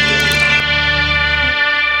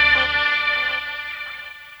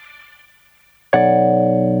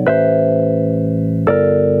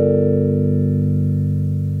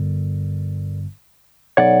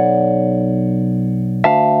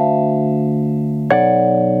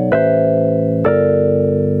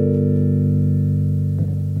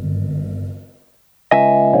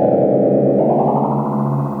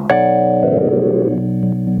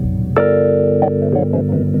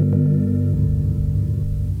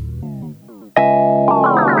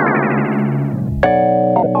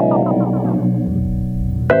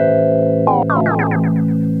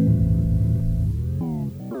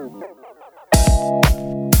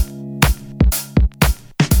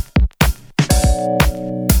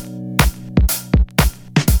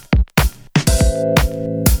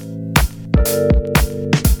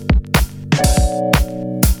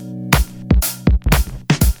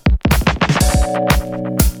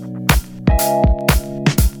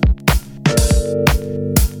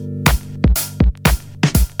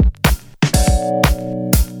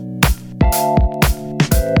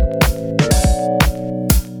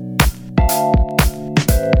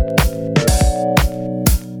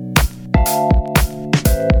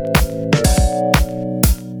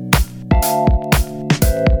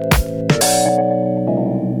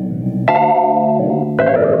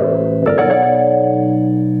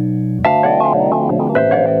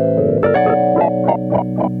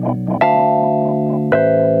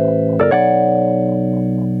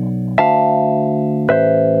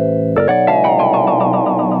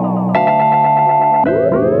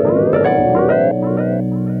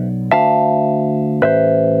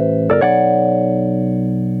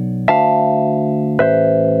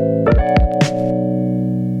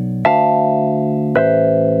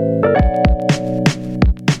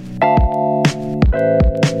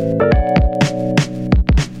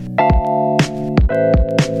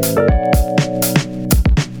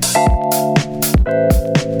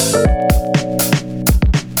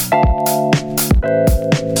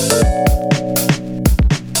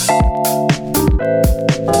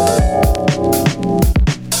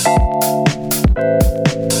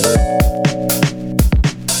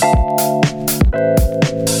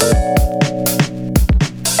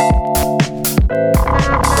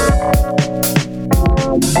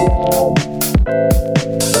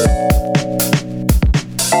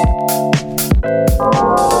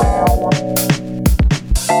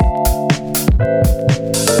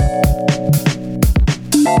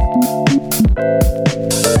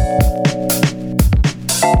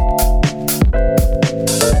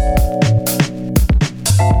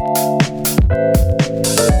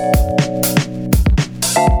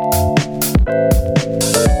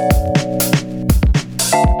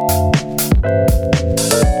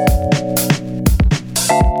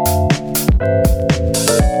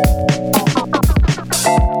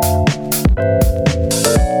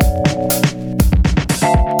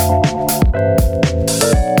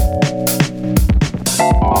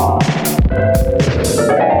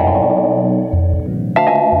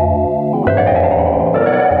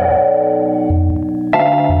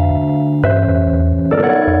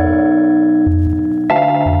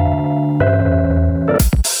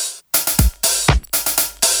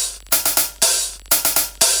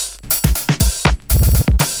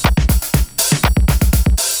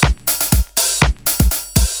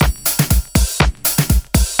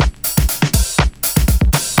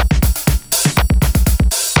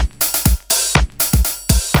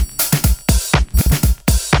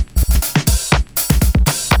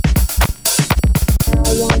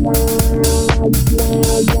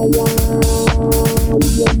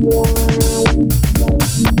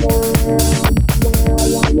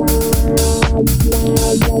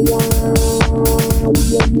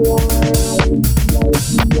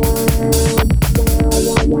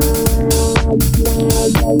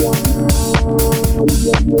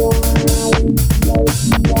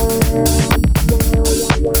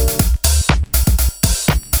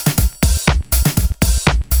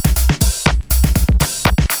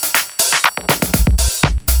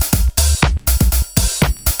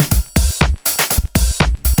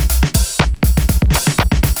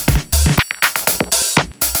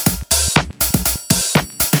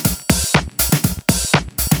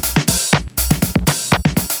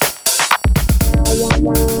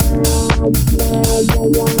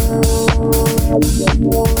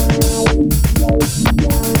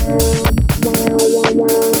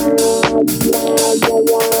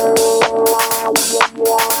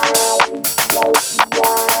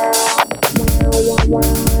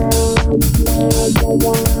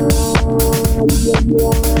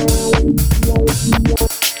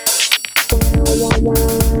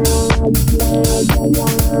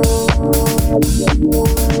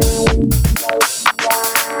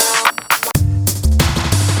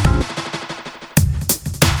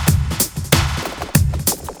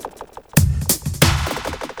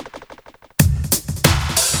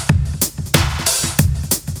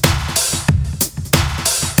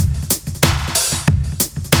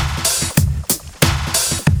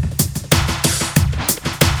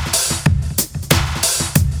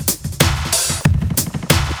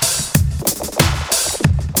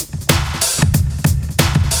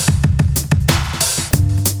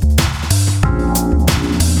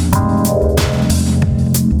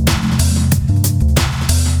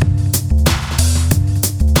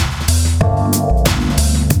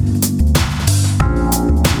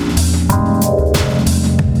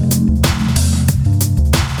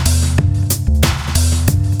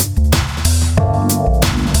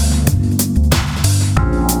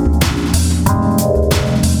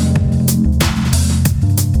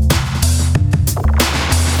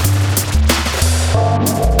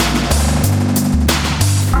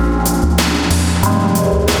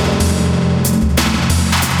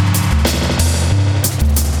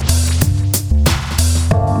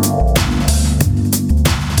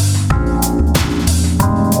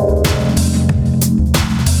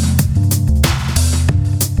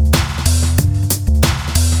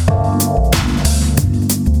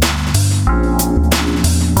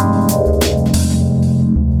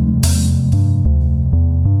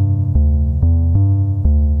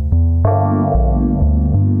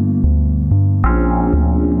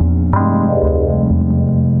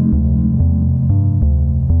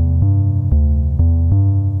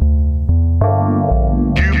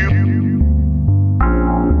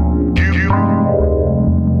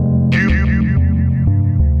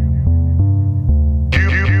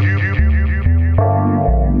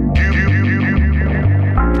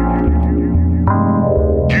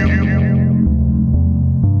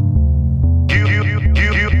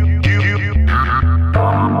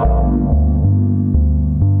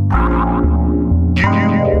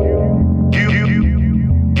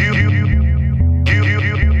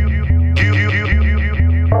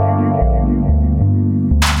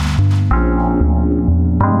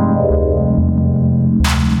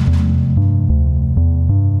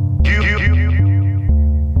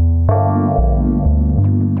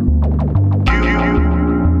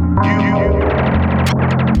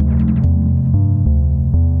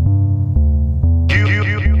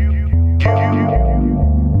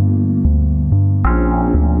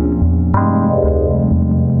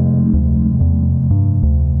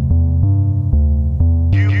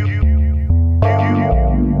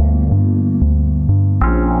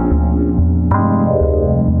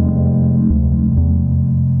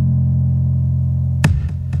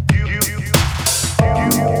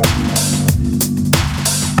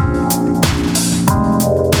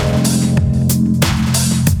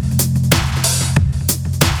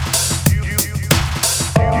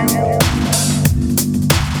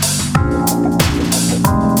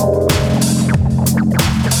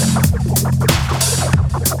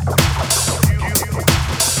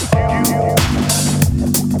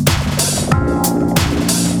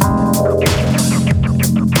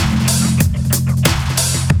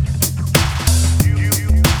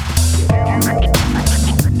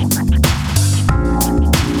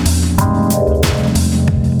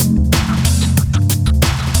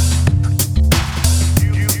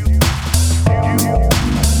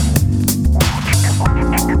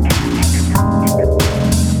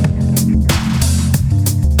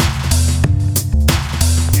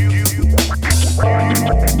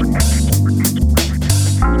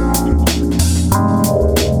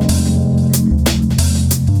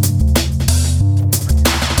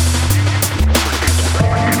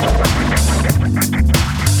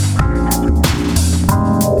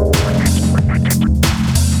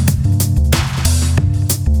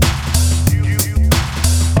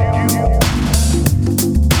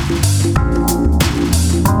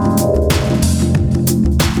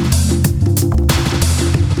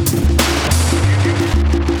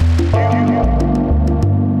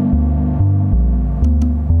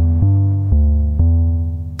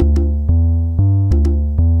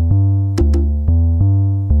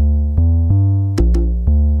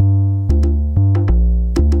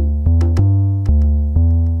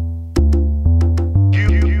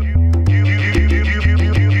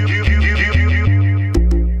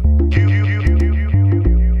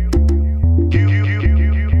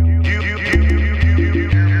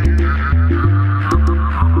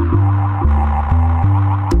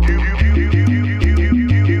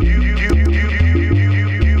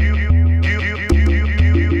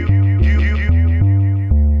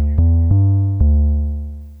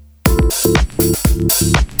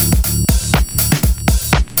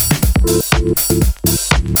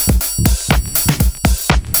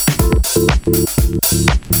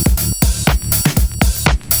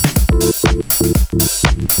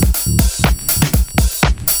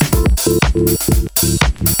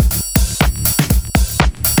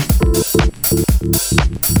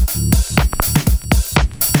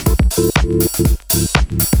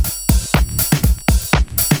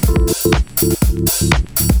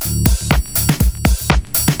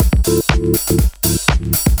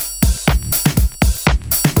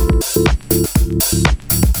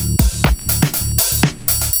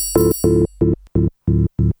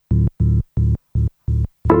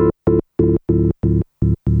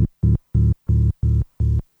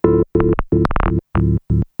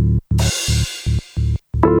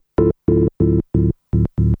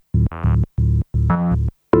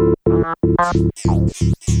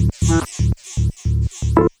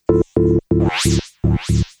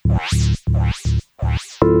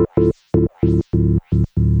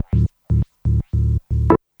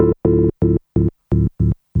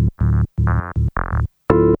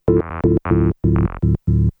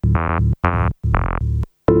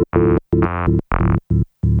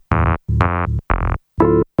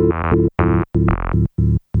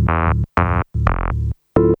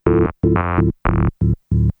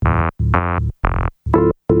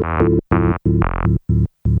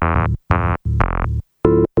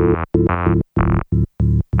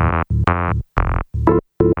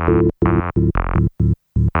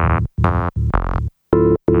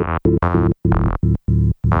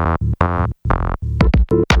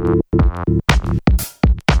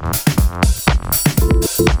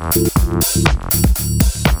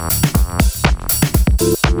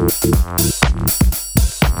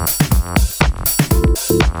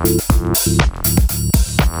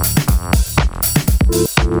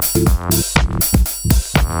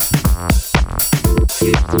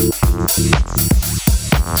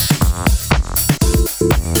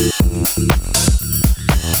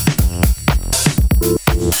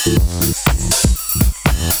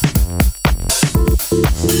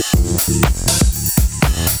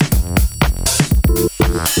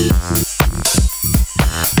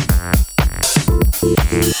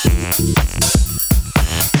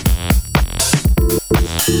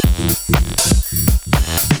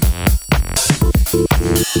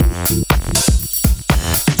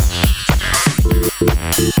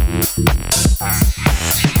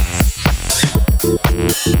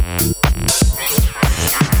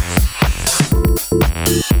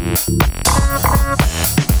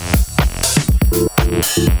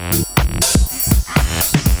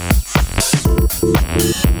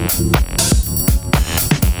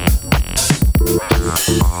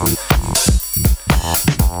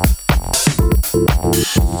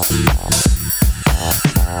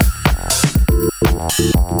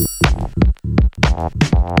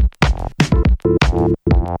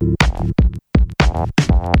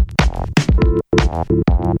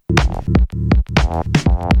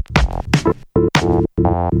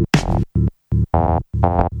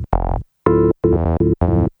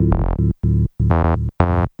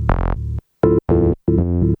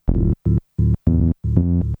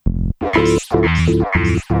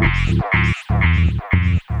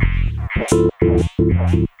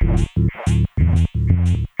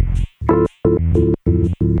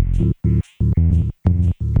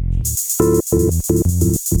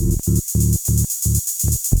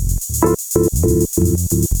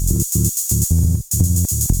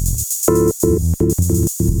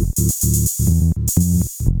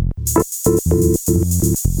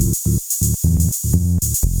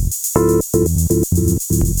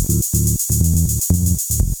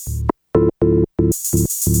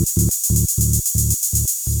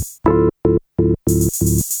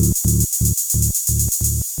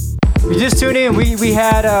 You just tuned in. We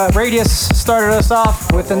had Radius started us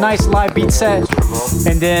off with a nice live beat set,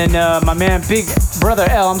 and then my man Big Brother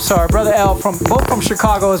L. Brother L both from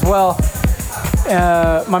Chicago as well.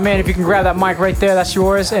 My man, if you can grab that mic right there, that's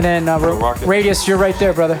yours. And then Radius, you're right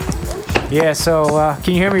there, brother. Yeah. So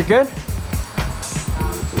can you hear me good?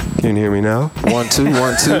 Can you hear me now? 1 2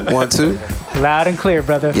 1 2 1 2. Loud and clear,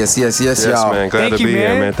 brother. Yes, Yes, y'all. man. Glad to be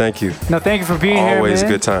here, man. Thank you. No, thank you for being here, man. Always a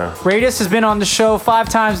good time. Radius has been on the show 5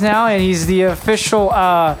 times now, and he's the official,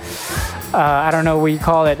 I don't know what you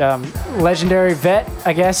call it, legendary vet,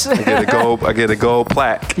 I guess. I get a gold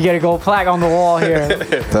plaque. You get a gold plaque on the wall here.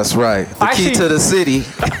 That's right. The key to the city.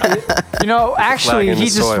 You know, actually, he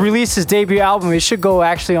just released his debut album. It should go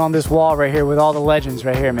actually on this wall right here with all the legends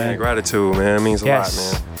right here, man. Gratitude, man. It means a lot,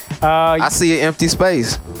 man. I see an empty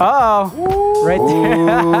space. Uh-oh. Right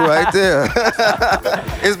there. Ooh, right there.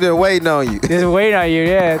 It's been waiting on you. It's waiting on you.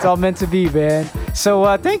 Yeah, it's all meant to be, man.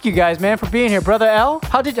 So thank you guys, man, for being here, brother L.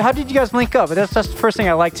 How did you guys link up? That's the first thing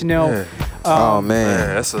I like to know. Yeah. Oh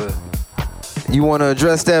man, that's a. You want to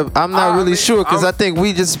address that? I'm not really sure because I think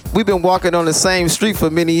we've been walking on the same street for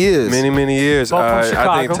many years. Many years. Both from I think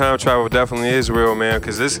Chicago. time travel definitely is real, man.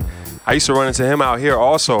 Because I used to run into him out here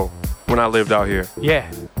also when I lived out here. Yeah.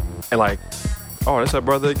 And like, oh, that's our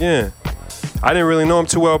brother again. I didn't really know him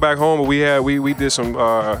too well back home, but we did some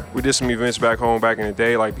events back home back in the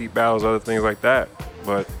day, like beat battles, other things like that.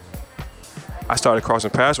 But I started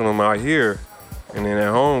crossing paths with him out here, and then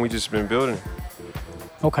at home we just been building.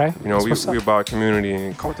 Okay. You know, we about community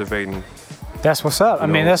and cultivating. That's what's up. I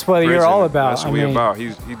mean, that's what you're all about. That's what we about. He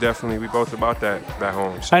definitely, we both about that back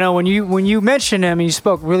home. So. I know when you mentioned him, you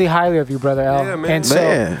spoke really highly of you, brother Al. Yeah, man. And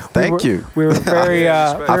so thank you. We were very.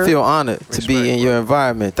 I feel honored to be in your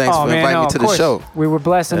environment. Thanks for inviting me to the show. We were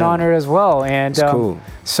blessed and honored as well. And cool.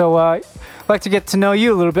 So I'd like to get to know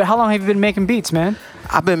you a little bit. How long have you been making beats, man?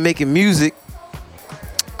 I've been making music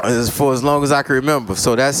for as long as I can remember.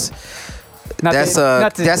 So that's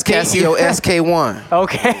Casio SK1.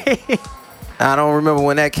 Okay. I don't remember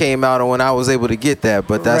when that came out or when I was able to get that,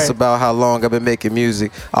 but that's about how long I've been making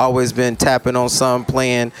music. Always been tapping on something,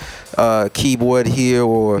 playing keyboard here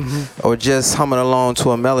or just humming along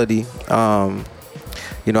to a melody.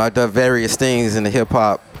 You know, I've done various things in the hip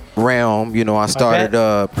hop realm. You know, I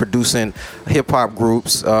started producing hip hop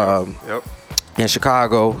groups. In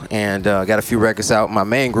Chicago, and got a few records out. My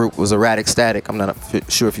main group was Erratic Static. I'm not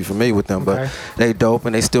sure if you're familiar with them, but they dope,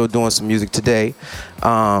 and they still doing some music today.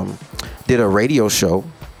 Did a radio show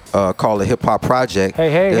called the Hip Hop Project.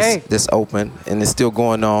 Hey. This open, and it's still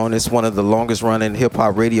going on. It's one of the longest running hip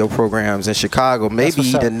hop radio programs in Chicago,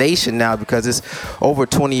 maybe the nation now, because it's over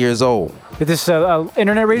 20 years old. Is this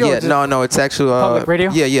internet radio? Yeah, no, it's actually public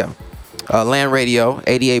radio. Yeah. Land Radio,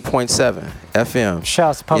 88.7 FM.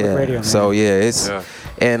 Shouts to public radio, man. So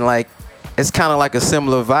and like it's kind of like a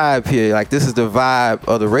similar vibe here. Like this is the vibe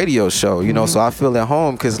of the radio show, you know. So I feel at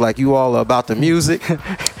home because like you all are about the music.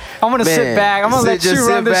 I'm gonna sit back. I'm gonna let you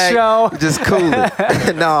run the show. Just cool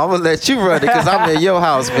it. No, I'm gonna let you run it because I'm in your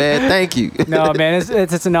house, man. Thank you. No, man,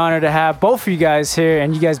 it's an honor to have both of you guys here,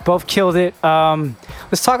 and you guys both killed it.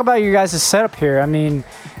 Let's talk about your guys' setup here. I mean,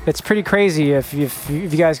 it's pretty crazy if you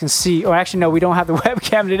guys can see. Oh, actually, no, we don't have the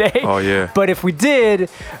webcam today. Oh, yeah. But if we did,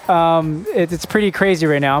 it's pretty crazy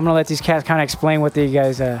right now. I'm going to let these cats kind of explain what you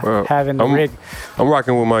guys have in the rig. I'm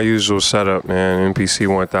rocking with my usual setup, man. MPC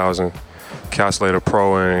 1000, Calculator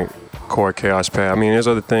Pro, and Core Chaos Pad. I mean, there's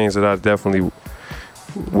other things that I definitely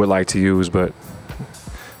would like to use, but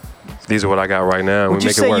these are what I got right now. Would you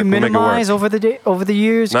say you minimize over the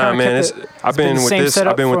years? Nah, man, I've been with this.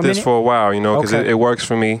 I've been with this for a while, you know, because it works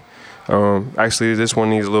for me. Actually, this one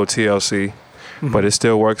needs a little TLC, but it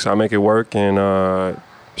still works. I make it work, and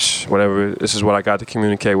whatever. This is what I got to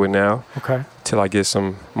communicate with now. Okay. Till I get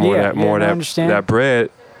some more of that bread.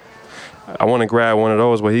 I want to grab one of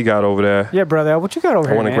those. What he got over there? Yeah, brother. What you got over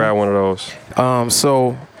here? I want to grab one of those.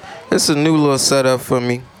 So it's a new little setup for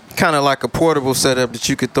me. Kind of like a portable setup that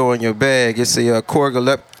you could throw in your bag. It's a Korg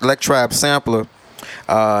Electribe sampler,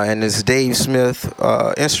 and it's Dave Smith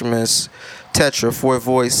Instruments Tetra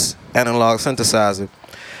 4-voice analog synthesizer.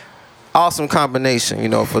 Awesome combination, you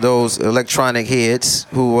know, for those electronic heads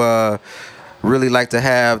who really like to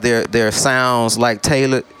have their sounds like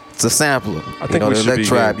tailored. It's a sampler. I think the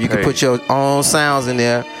Electribe. You can put your own sounds in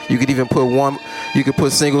there. You could even put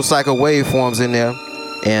put single cycle waveforms in there,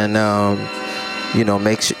 and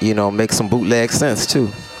make some bootleg sense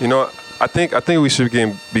too. You know, I think we should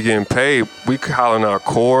be getting paid. We calling out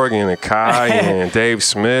Korg and Akai and Dave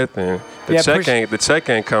Smith, and the check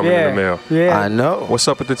ain't coming in the mail. Yeah, I know. What's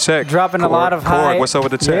up with the check? Dropping Korg, a lot of high. Korg, what's up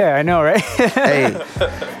with the check? Yeah, I know, right? Hey,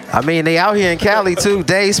 I mean, they out here in Cali too.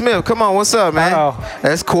 Dave Smith, come on, what's up, man?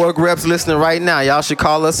 That's Korg reps listening right now. Y'all should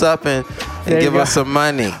call us up and give us some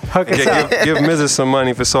money. Give Mrs. some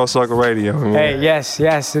money for Soul Circle Radio. Man. Hey,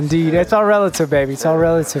 yes, indeed. It's all relative, baby. It's all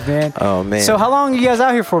relative, man. Oh, man. So how long are you guys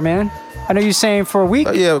out here for, man? I know you're saying for a week.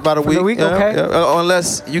 Yeah, about a week. Okay. Yeah.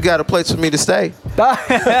 Unless you got a place for me to stay. You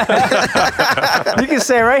can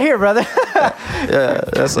stay right here, brother. Yeah,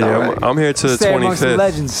 that's all right. I'm here to the 25th.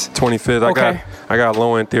 Legends. 25th. Okay. I got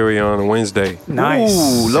Low End Theory on Wednesday. Nice.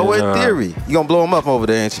 Ooh, Low End Theory. You gonna blow them up over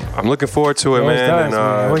there, ain't you? I'm looking forward to it, man.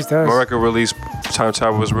 Always does. My record release, Time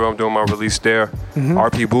Travel was real. I'm doing my release there.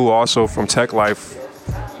 RP Boo also from Tech Life.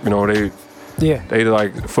 You know, Yeah. They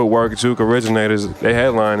like Footwork Juke originators. They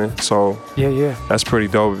headlining, so yeah. That's pretty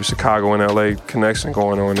dope. Chicago and LA connection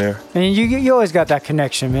going on there. And you always got that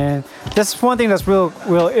connection, man. That's one thing that's real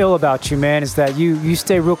ill about you, man, is that you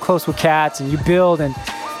stay real close with cats and you build, and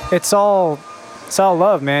it's all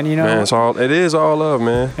love, man. You know. Man, it is all love,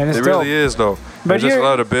 man. And it's it dope. really is though. But I just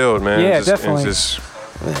love to build, man. Yeah, it's definitely.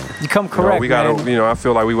 You come correct, we gotta, man. I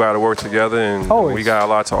feel like we gotta work together, and Always. we got a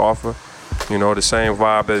lot to offer. The same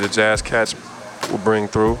vibe that the Jazz Cats will bring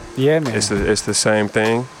through. Yeah, man. It's the same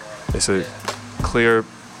thing. It's a clear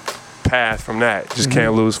path from that. Just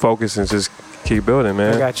can't lose focus and just keep building,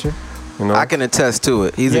 man. I got you. I can attest to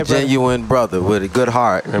it. He's a genuine brother with a good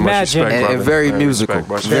heart. And much respect, brother. And very Man, musical.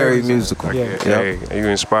 respect, Very musical. Yeah. Hey, you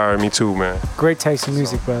inspired me too, man. Great taste in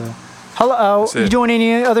music, brother. Hello, That's you it. doing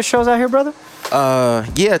any other shows out here, brother?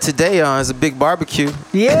 Yeah, today is a big barbecue.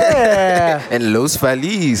 Yeah. And Los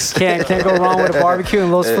Feliz. Can't go wrong with a barbecue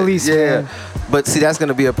in Los Feliz, man. But see, that's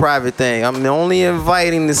gonna be a private thing. I'm only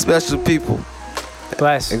inviting the special people.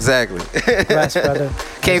 Bless. Exactly. Bless, brother.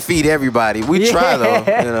 Can't feed everybody. We try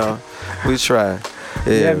though, We try.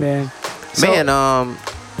 Yeah, man. Man,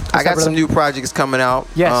 I got some new projects coming out.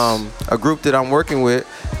 Yes. A group that I'm working with,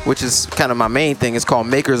 which is kind of my main thing, is called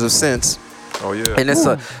Makers of Sense. Oh yeah. And it's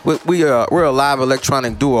we're a live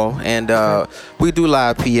electronic duo, and we do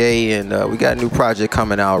live PA, and we got a new project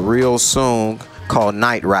coming out real soon called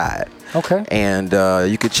Night Ride. Okay. And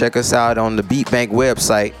you can check us out on the Beatbank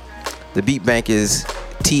website. The Beatbank is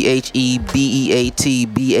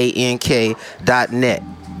TheBeatBank.net.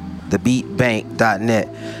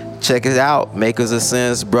 TheBeatBank.net. Check it out. Makers of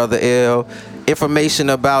Sense, Brother L. Information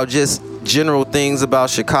about just general things about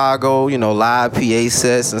Chicago, live PA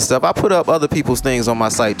sets and stuff. I put up other people's things on my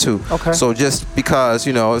site too. Okay. So just because,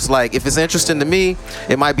 it's like if it's interesting to me,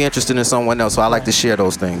 it might be interesting to someone else. So I like to share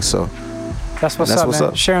those things. So that's what's up,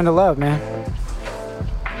 man. Sharing the love, man.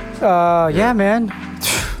 Yeah, man.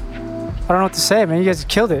 I don't know what to say, man. You guys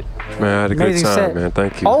killed it. Man, I had a Amazing good time, set. man.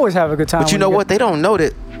 Thank you. Always have a good time. But you know what? They don't know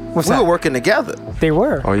that What's we that? were working together. They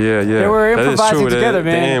were. Oh yeah. They were That is improvising true. together, At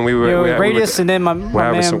the man. end, we were Radius and then my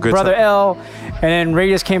having some man, good brother time. L, and then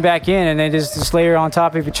Radius came back in, and they just layered on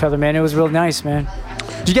top of each other, man. It was real nice, man.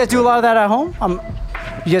 Did you guys do a lot of that at home?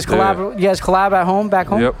 You guys collab? Yeah. You guys collab at home, back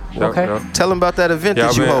home? Yep. Okay. Yep. Tell them about that event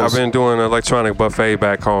that you host. I've been doing an electronic buffet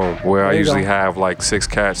back home where I usually have like 6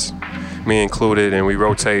 cats, me included, and we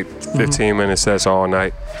rotate 15-minute sets all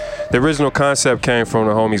night. The original concept came from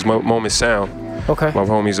the homies Moment Sound. Okay. My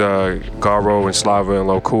homies Garo and Slava and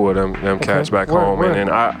Lokua, them cats back home. Word. And then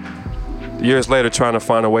I, years later, trying to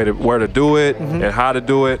find a way to where to do it and how to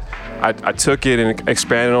do it, I took it and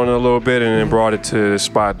expanded on it a little bit, and then brought it to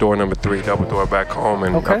spot door number 3, Double Door back home.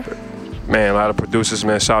 And man, a lot of producers,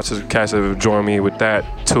 man. Shout out to the cats that have joined me with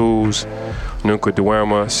that. Tools, Nuka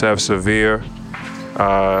Duerma, Sev Severe,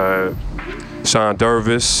 Sean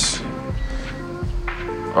Dervis,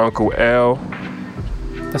 Uncle L.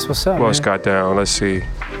 That's what's up. Who else man. got down? Let's see.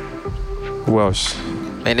 Who else?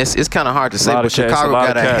 And it's kind of hard to say, Lot but of cats, Chicago a lot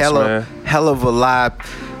got of a cats, hell of a live,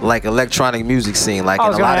 like electronic music scene. Like, I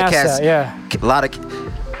and was a lot gonna of ask cats. that,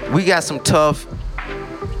 yeah. We got some tough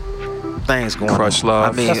things going Crush on.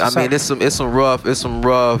 Love. I mean, it's some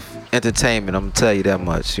rough entertainment. I'm gonna tell you that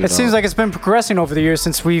much. It seems like it's been progressing over the years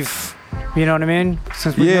since we've, you know what I mean?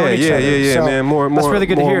 Since we've known each other. Yeah, So man. More, that's really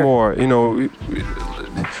good to hear. More.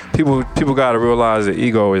 People gotta realize that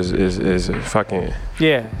ego is fucking.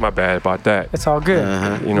 Yeah. My bad about that. It's all good.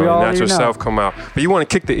 You know, the natural self come out, but you want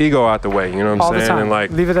to kick the ego out the way. You know what All I'm the saying? time. And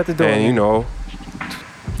like Leave it at the door. And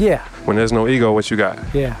Yeah. when there's no ego, what you got?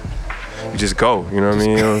 Yeah. You just go. You know what I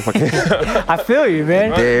mean? I feel you,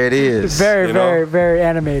 man. There it is. It's very, very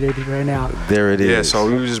animated right now. There it is. Yeah. So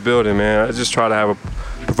we were just building, man. I just try to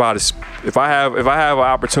provide if I have an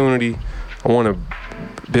opportunity, I want to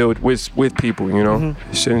build with people. You know,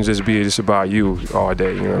 it shouldn't just be about you all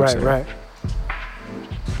day. You know what I'm saying? Right.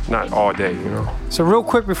 Not all day, you know. So real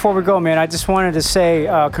quick before we go, man, I just wanted to say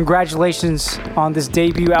congratulations on this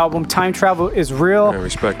debut album. Time Travel is Real. Man,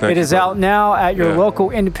 respect. It is out now at your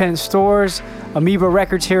local independent stores. Amoeba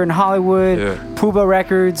Records here in Hollywood. Puba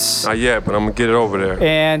Records. Not yet, but I'm gonna get it over there.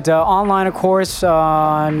 And online, of course,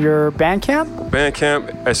 on your Bandcamp.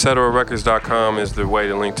 Bandcamp, etcrerecords.com is the way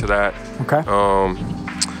to link to that. Okay.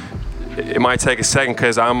 It might take a second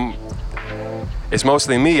because it's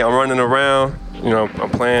mostly me. I'm running around. You know, I'm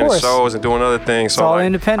playing shows and doing other things. It's all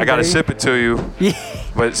independent, I gotta baby. ship it to you. Yeah.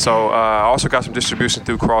 But so I also got some distribution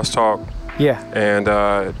through Crosstalk. Yeah. And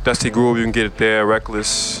Dusty Groove, you can get it there.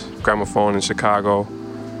 Reckless, Gramophone in Chicago.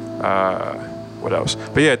 What else?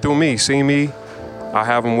 But yeah, through me, see me. I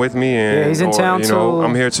have him with me, and he's in town till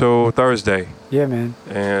I'm here till Thursday. Yeah, man.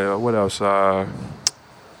 And what else?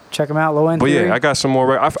 Check them out, Low End But Theory. yeah, I got some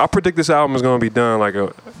more. I predict this album is gonna be done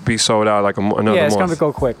be sold out like another month. Yeah, it's gonna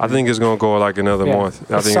go quick. I think it's gonna go like another month.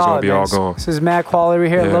 I think it's gonna be all gone. This is mad quality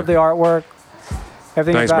here. Yeah. Love the artwork.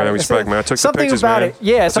 Everything Thanks, about man. it. Respect, man. I took something the pictures, about man. it.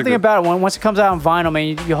 Yeah, That's something about it. Once it comes out on vinyl,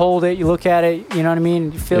 man, you hold it, you look at it. You know what I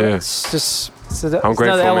mean? You feel it. It's just. I'm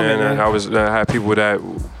grateful, man. I had people that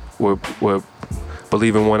would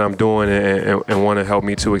believe in what I'm doing and want to help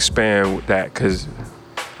me to expand that, because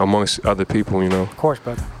amongst other people, you know. Of course,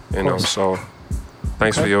 brother. You know, so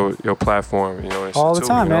thanks for your platform. You know, all the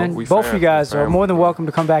time, man. Both of you guys are more than welcome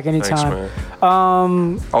to come back anytime. Thanks,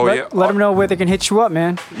 man. Let them know where they can hit you up,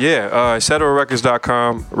 man. Yeah,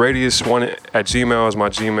 etcrerecords.com. Radius1@gmail is my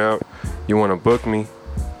Gmail. You want to book me?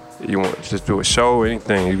 You want to just do a show,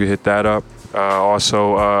 anything? You can hit that up.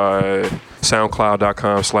 Also,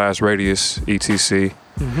 SoundCloud.com/Radius etc.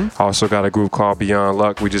 Also got a group called Beyond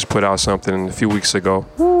Luck. We just put out something a few weeks ago.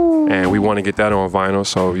 And we want to get that on vinyl,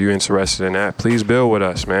 so if you're interested in that, please build with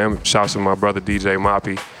us, man. Shouts to my brother DJ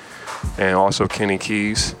Moppy and also Kenny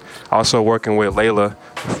Keys. Also working with Layla,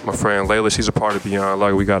 my friend Layla. She's a part of Beyond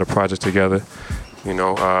Luck. We got a project together. You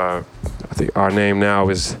know, I think our name now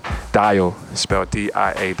is Dial, spelled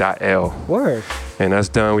DIA.L. Word. And that's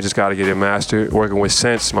done. We just got to get it mastered. Working with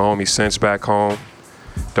Sense, my homie Sense back home.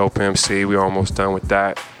 Dope MC. We almost done with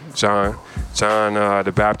that. John,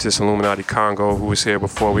 the Baptist Illuminati Congo, who was here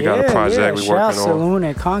before. We got a project we working on.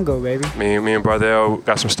 Illuminati Congo, baby. Me and Brother L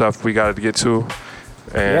got some stuff we got to get to.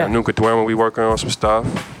 And Nuka Duerma, we working on some stuff.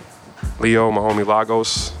 Leo, my homie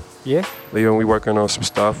Lagos. Yeah. Leo, we working on some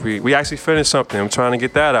stuff. We actually finished something. I'm trying to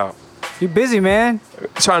get that out. You busy, man.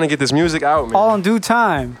 Trying to get this music out, man. All in due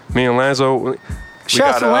time. Me and Lanzo.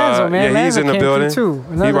 Shout out to Lanzo, man. Yeah, he's in the building. Too.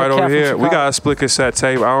 He right over here. We got a split cassette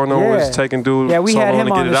tape. I don't know what it's taking dude so long had him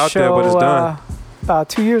to get it out there, but it's done. About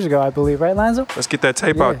 2 years ago, I believe, right, Lanzo? Let's get that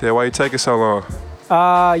tape out there. Why you taking so long?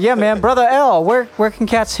 Yeah, man. Brother L, where can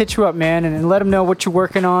cats hit you up, man, and let them know what you're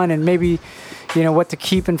working on and maybe, you know, what to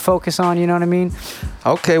keep and focus on, you know what I mean?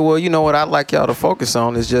 Okay, well, you know what I'd like y'all to focus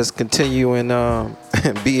on is just continuing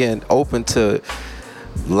being open to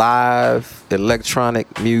live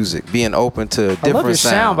electronic music, being open to different sounds. I love your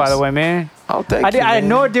sound, by the way, man. Oh, thank you, I had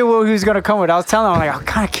no idea what he was going to come with. I was telling him, I'm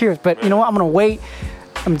kind of curious, but you know what? I'm going to wait.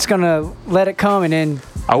 I'm just going to let it come, and then...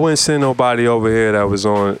 I wouldn't send nobody over here that was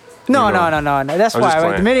on... No. That's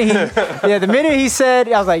why. The minute he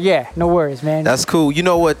said, I was like, yeah, no worries, man. That's cool. You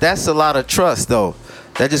know what? That's a lot of trust, though.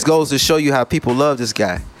 That just goes to show you how people love this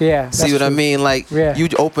guy. Yeah. See what I mean? Like, you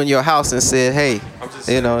open your house and said, hey,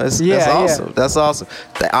 you know, that's awesome. Yeah. That's awesome.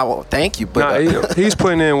 Thank you. But he's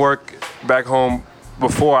putting in work back home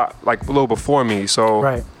before, like a little before me.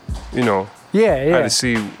 So, you know, I had to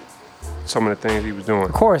see some of the things he was doing.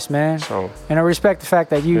 Of course, man. So, and I respect the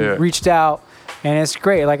fact that you reached out. And it's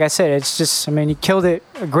great. Like I said, it's just, I mean, you killed it.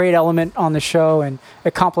 A great element on the show, and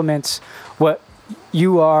it complements what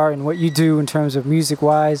you are and what you do in terms of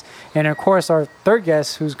music-wise. And, of course, our third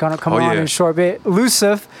guest, who's going to come on in a short bit,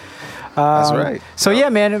 Elusive. That's right. So, yeah,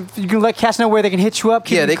 man, if you can let cats know where they can hit you up.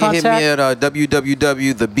 Yeah, they can hit me at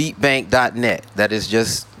www.thebeatbank.net. That is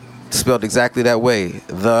just spelled exactly that way.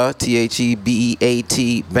 The,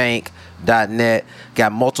 THEBEAT, bank.net.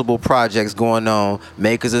 Got multiple projects going on.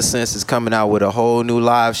 Makers of Sense is coming out with a whole new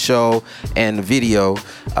live show and video.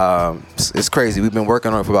 It's crazy. We've been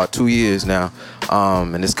working on it for about 2 years now,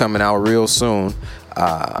 and it's coming out real soon.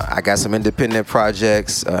 I got some independent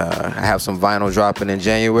projects. I have some vinyl dropping in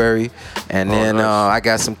January, and then I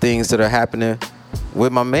got some things that are happening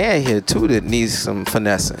with my man here too that needs some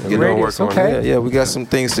finessing. You know, Radius, okay. Yeah, we got some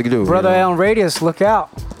things to do. Brother Allen Radius, look out.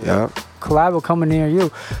 Yeah. Collab will coming near you.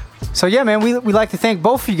 So yeah, man, we like to thank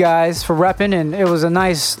both of you guys for repping, and it was a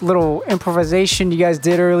nice little improvisation you guys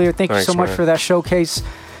did earlier. Thanks you so much for that showcase.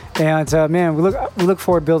 And man, we look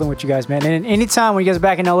forward to building with you guys, man. And anytime when you guys are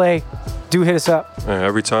back in LA, do hit us up. Man,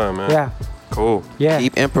 every time, man. Yeah. Cool. Yeah.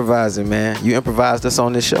 Keep improvising, man. You improvised us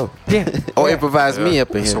on this show. Yeah. Or improvise me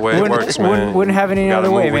up in here. That's the way it works, man. Wouldn't have it any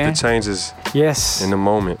other way, man. With the changes. Yes. In the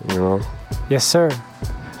moment, you know. Yes, sir.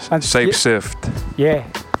 Shape shift. Yeah.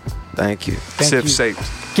 Thank you. Shape.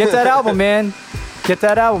 Get that album, man. Get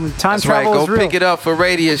that album. Time travel is real. Go pick it up for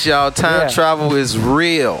Radius, y'all. Time travel is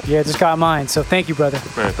real. Yeah, just got mine. So thank you, brother.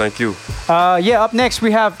 Man, thank you. Up next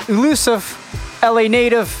we have Elusive, LA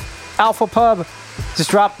native, Alpha Pub. Just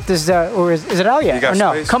dropped this, or is it out yet? Or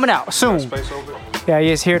no, space? Coming out soon. Yeah,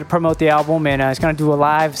 he is here to promote the album, and he's going to do a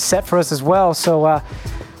live set for us as well. So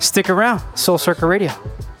stick around. Soul Circle Radio.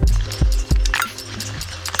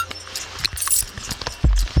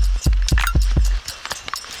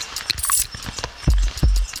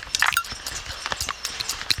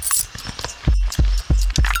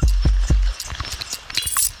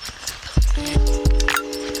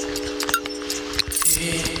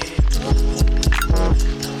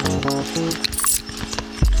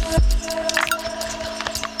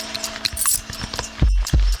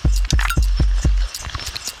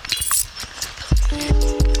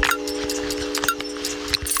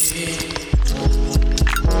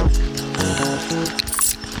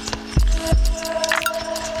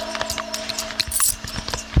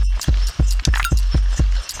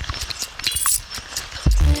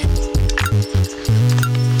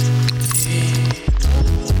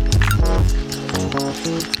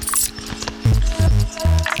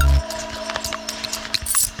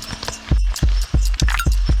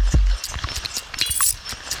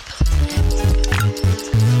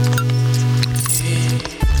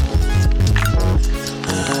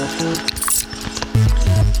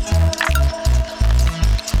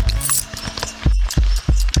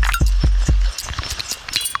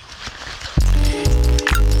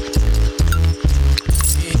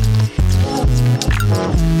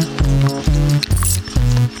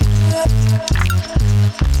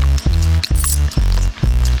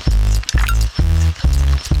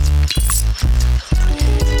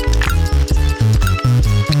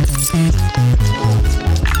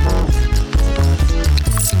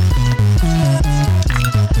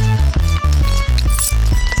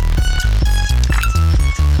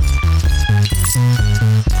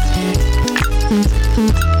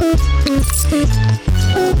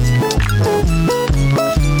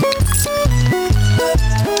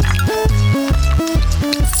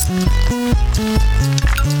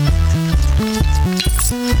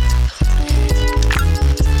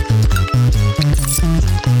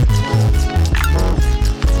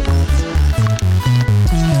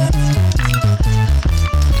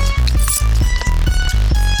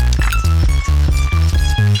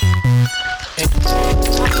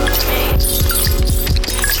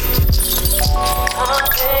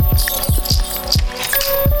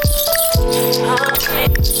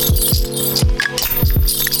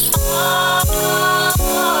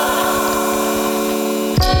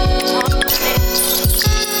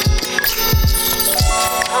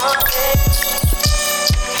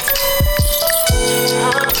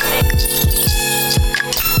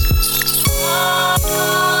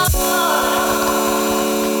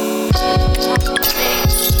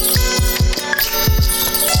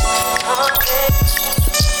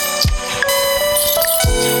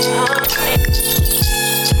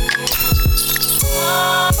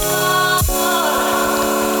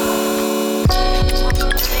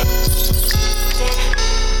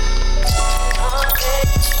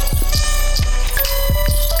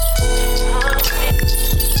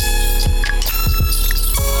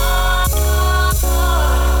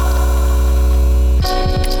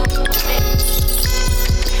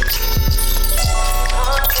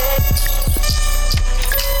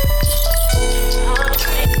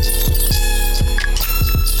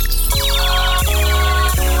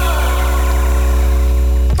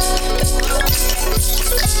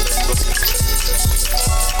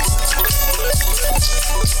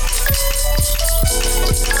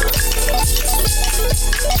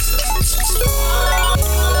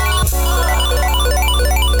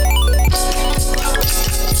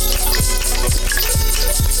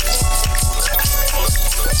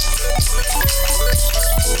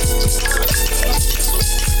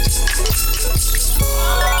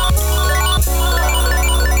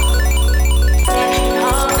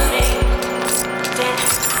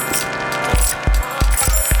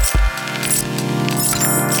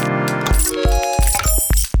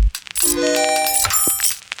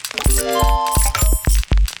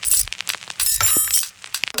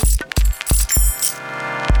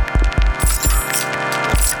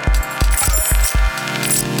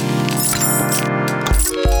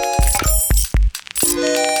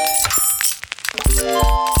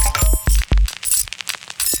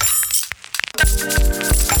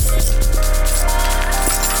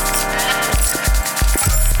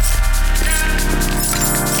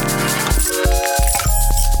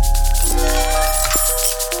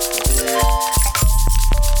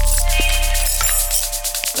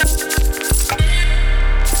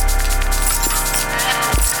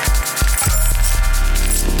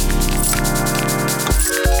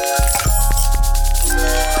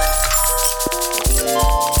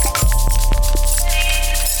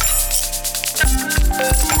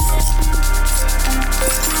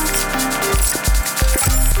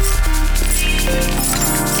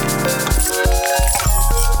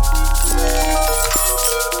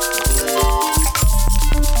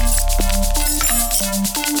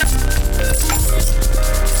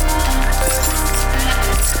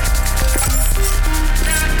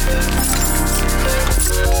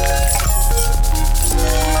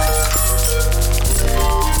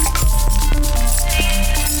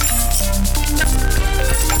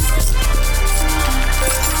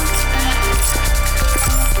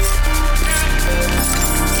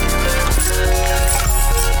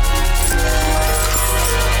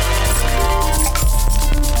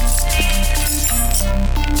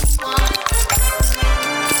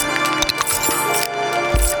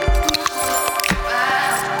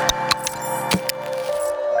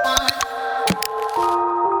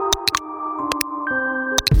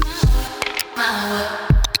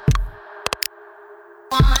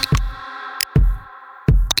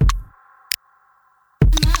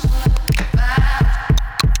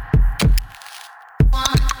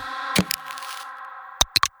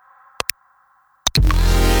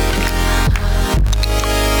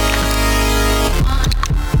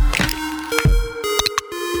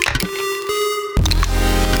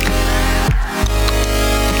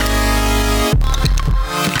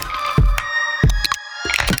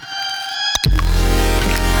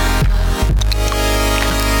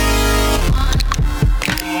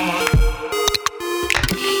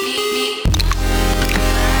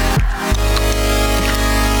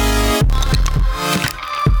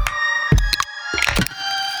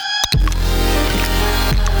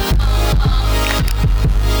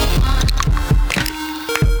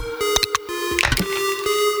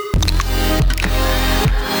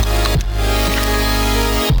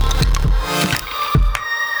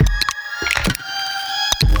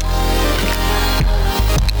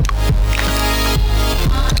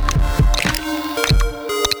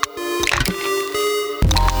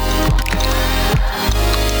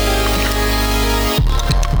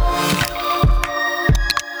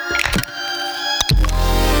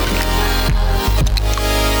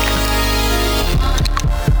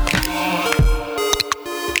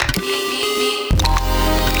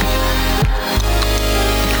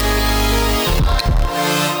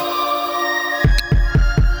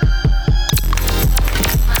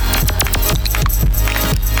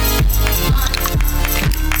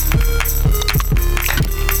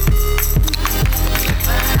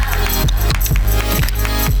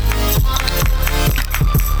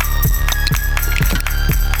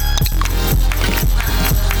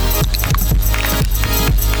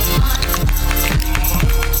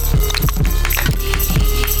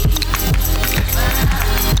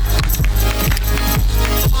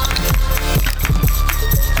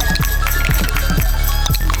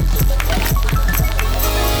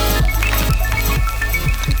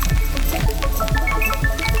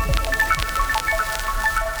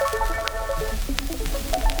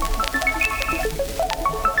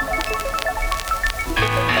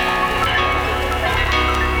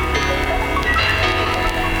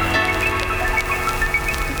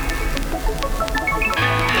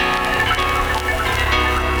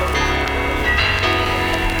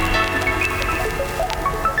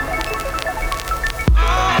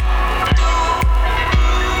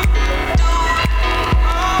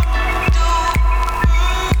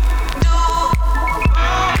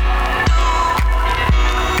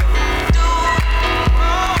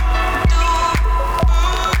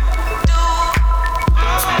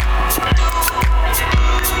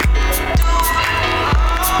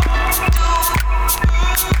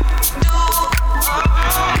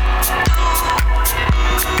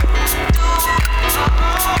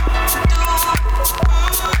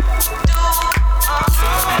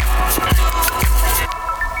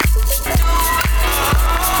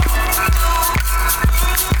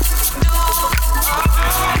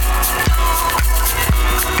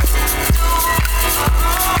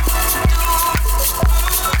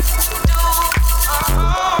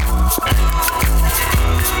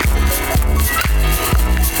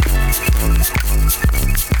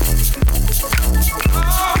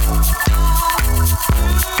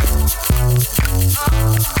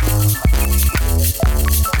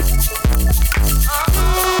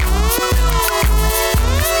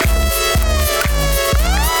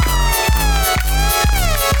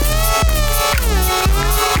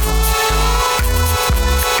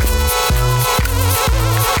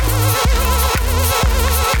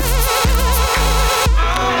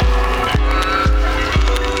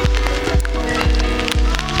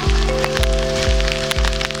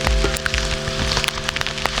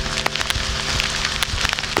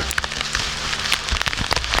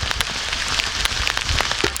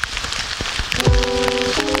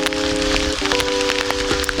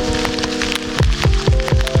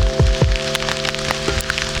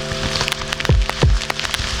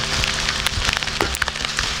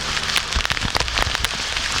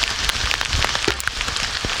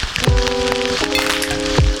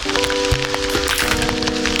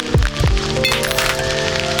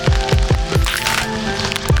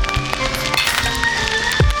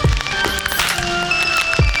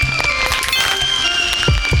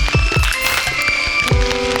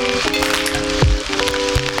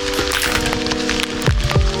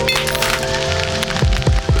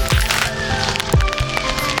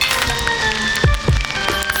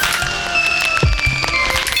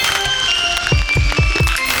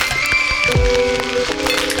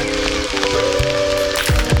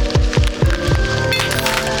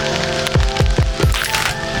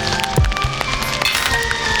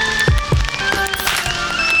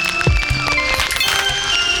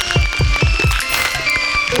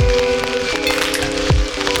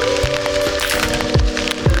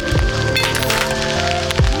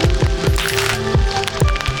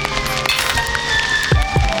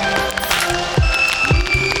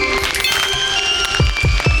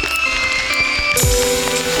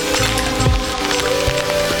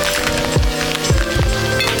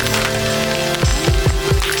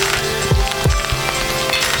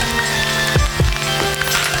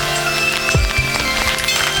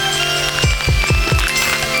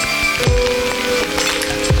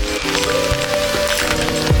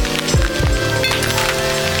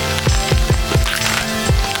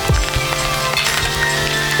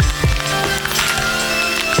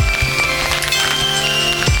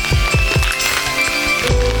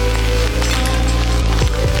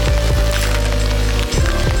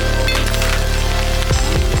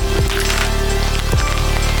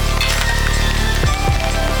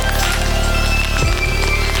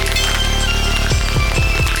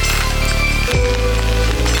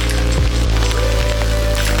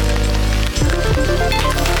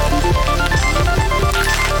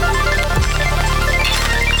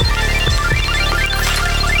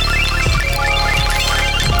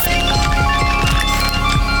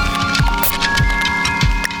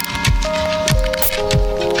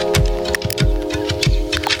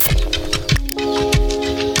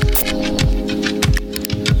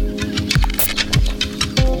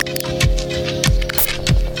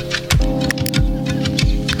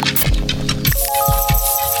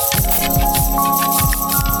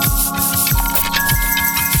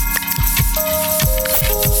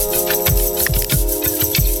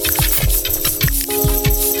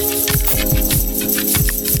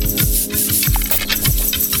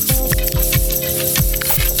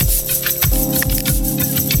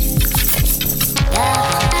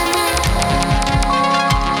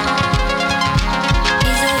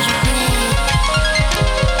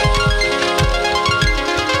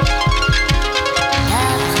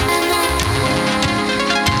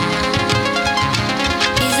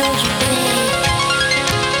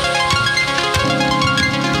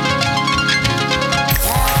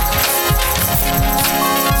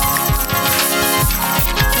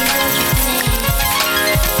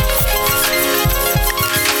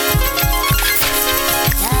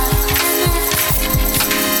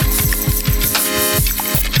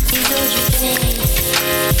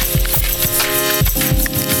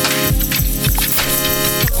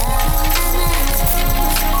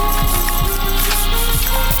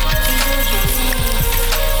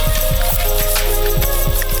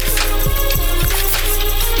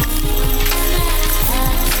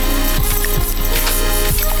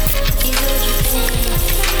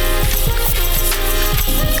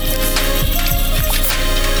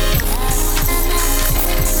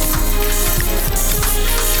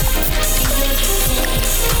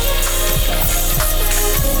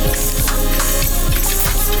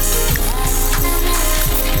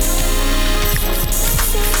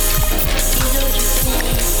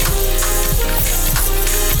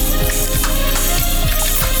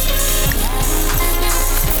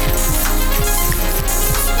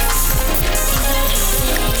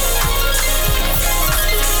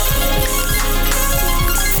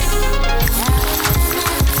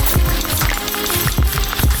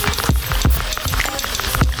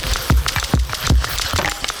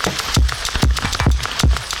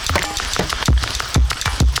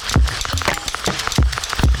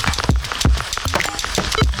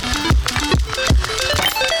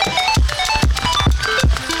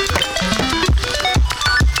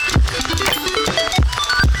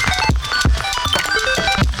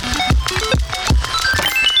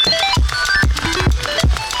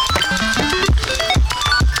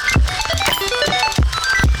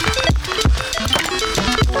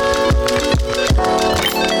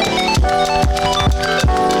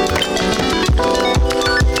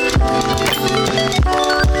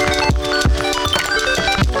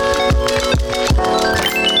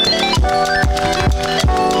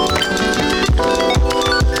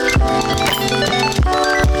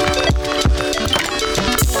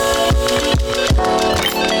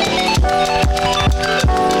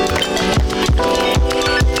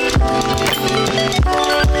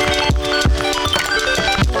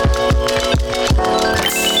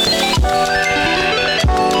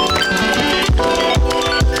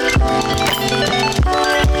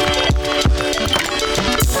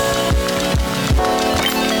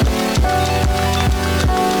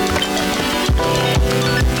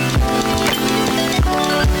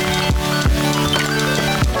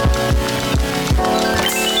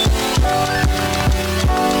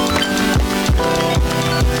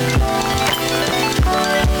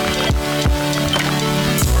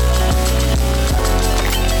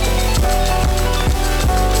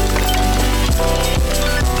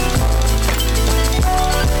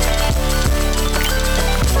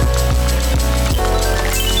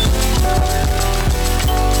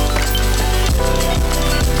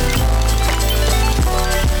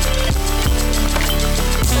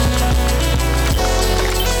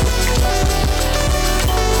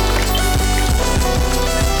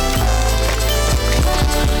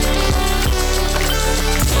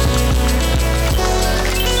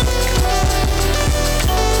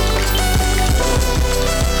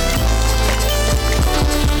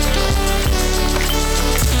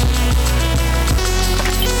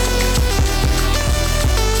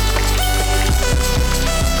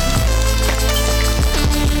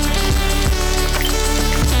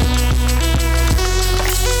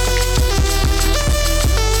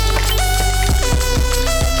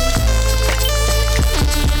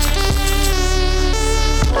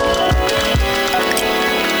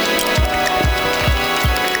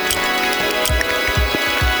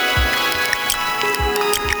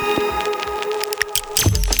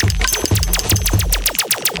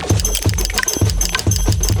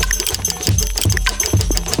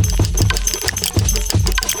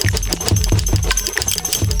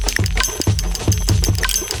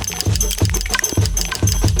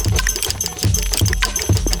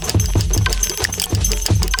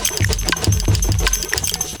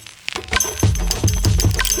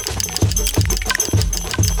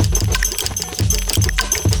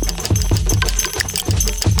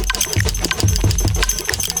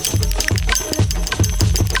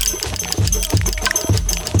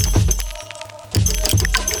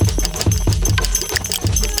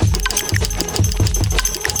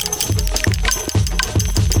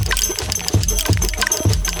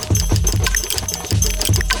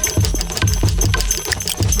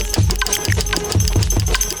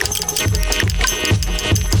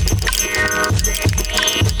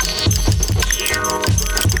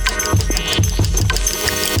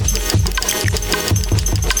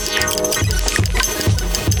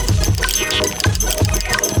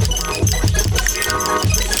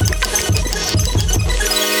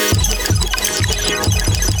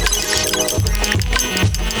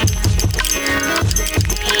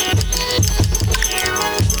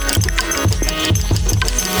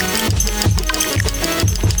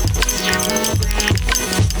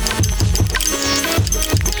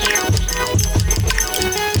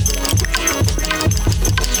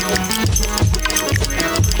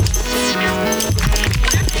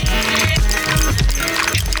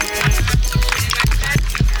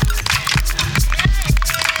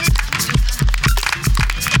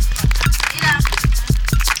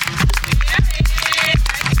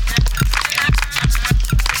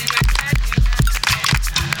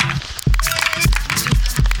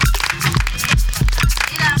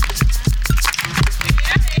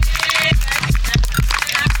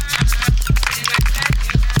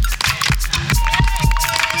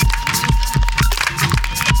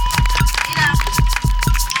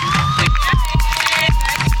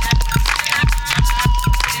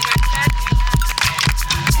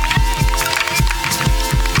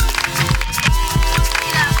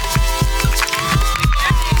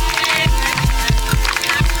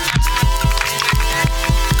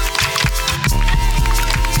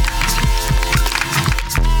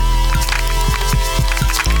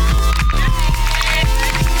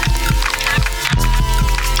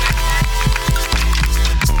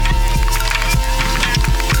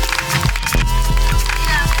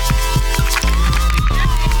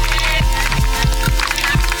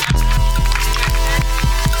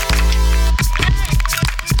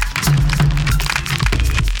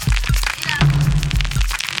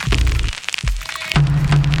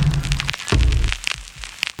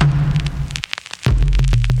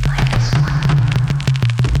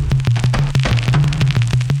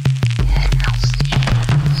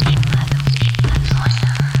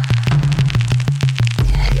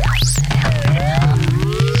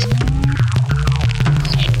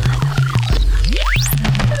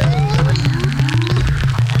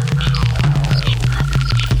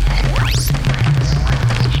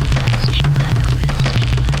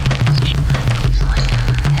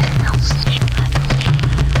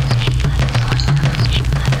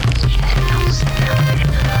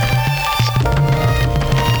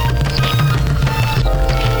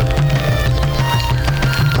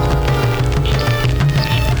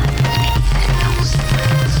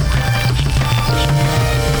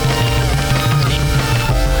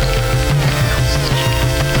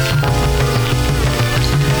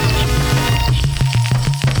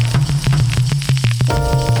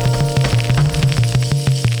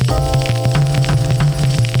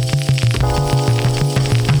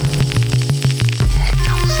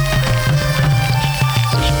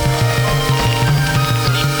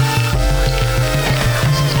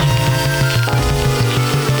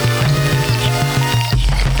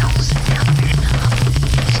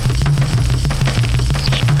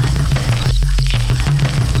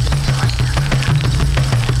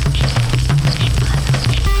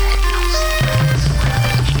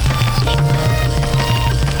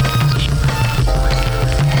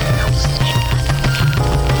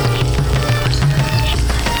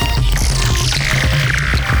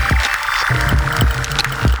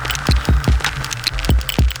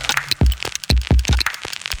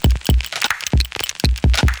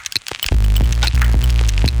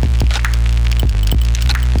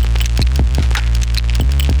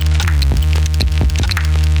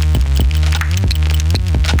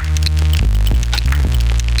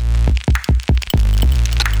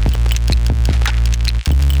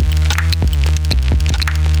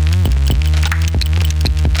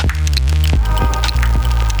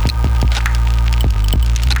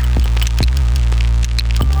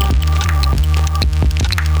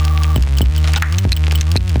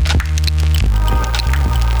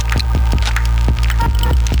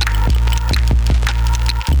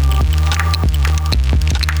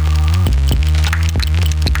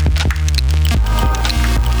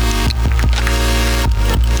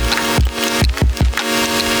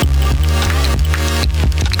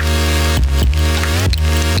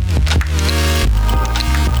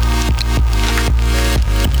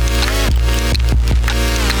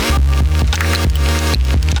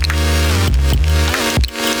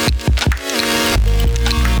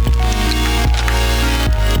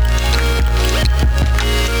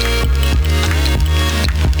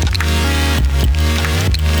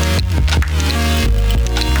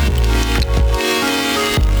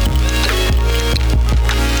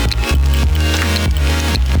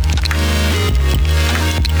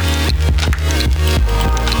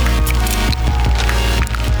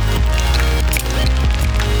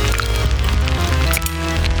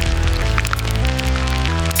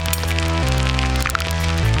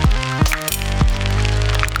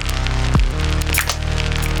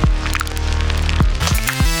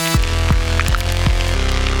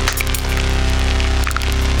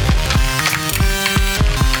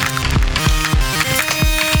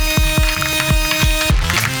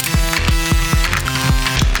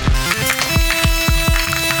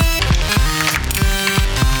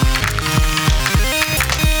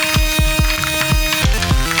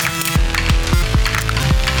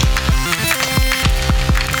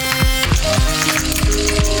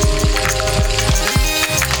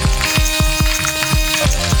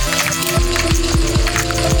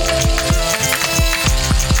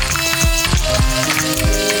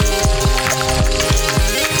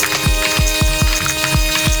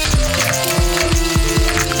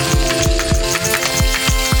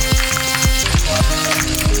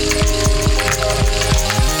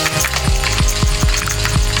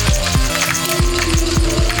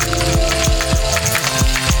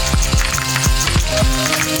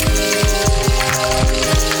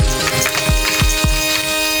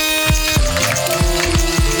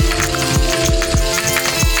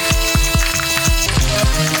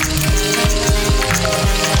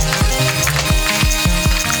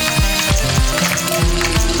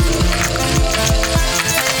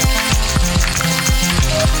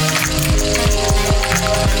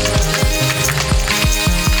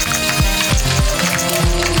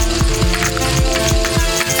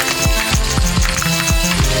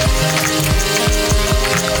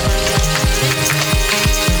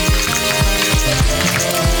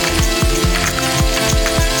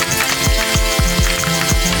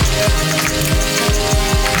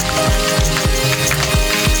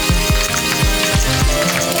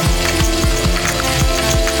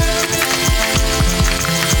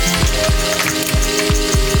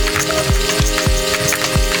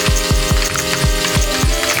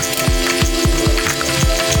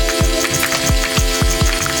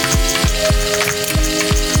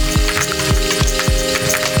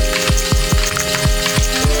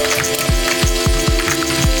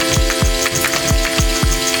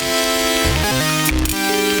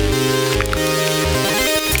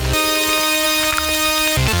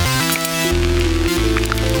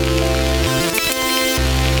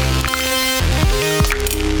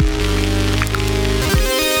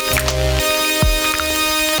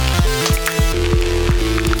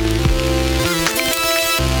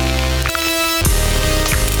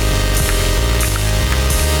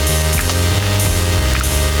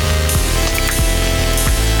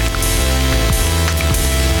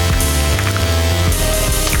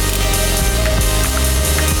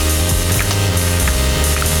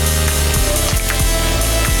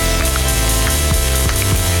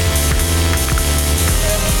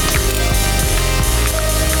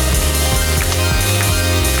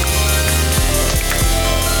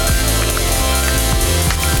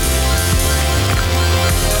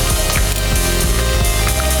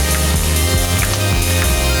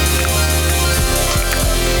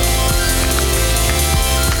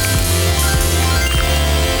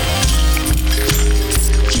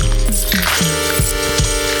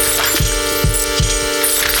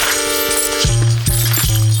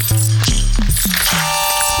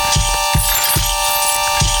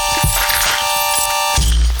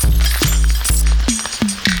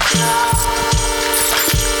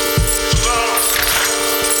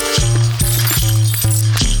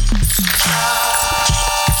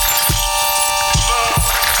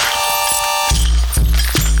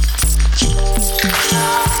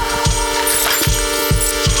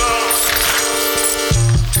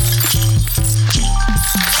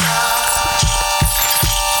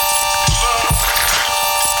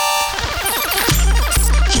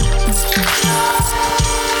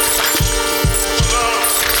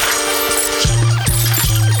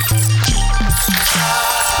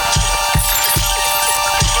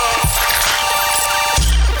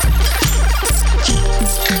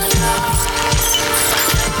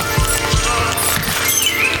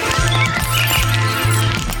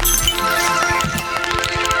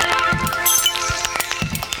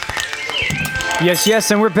 Yes,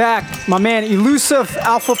 and we're back. My man, Elusive,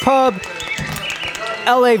 Alpha Pub,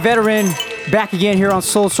 LA veteran, back again here on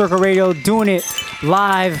Soul Circle Radio, doing it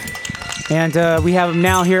live. And we have him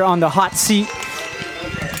now here on the hot seat.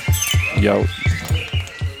 Yo.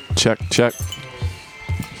 Check.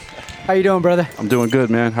 How you doing, brother? I'm doing good,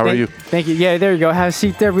 man. How are you? Thank you. Yeah, there you go. Have a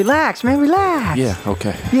seat there. Relax, man. Relax. Yeah,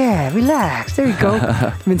 okay. Yeah, relax. There you go.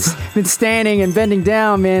 been standing and bending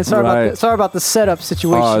down, man. Sorry about the setup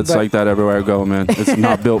situation. Oh, it's like that everywhere I go, man. It's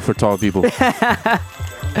not built for tall people.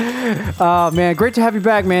 Oh, man. Great to have you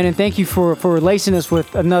back, man. And thank you for lacing us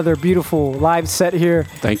with another beautiful live set here.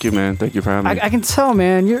 Thank you, man. Thank you for having me. I can tell,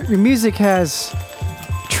 man, your music has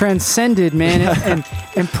transcended, man,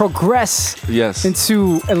 and progress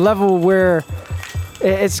into a level where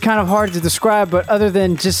it's kind of hard to describe, but other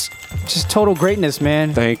than just total greatness,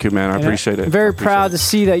 man. Thank you, man. I appreciate it. I'm very proud to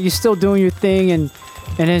see that you're still doing your thing, and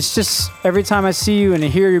it's just every time I see you and I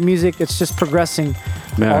hear your music, it's just progressing.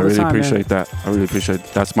 Man, I really appreciate that. I really appreciate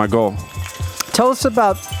it. That's my goal. Tell us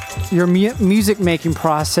about your music making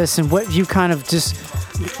process and what you kind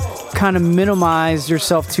of minimize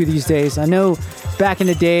yourself to these days. I know back in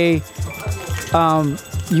the day,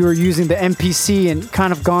 you were using the MPC and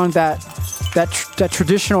kind of gone that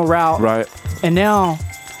traditional route. Right. And now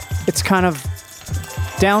it's kind of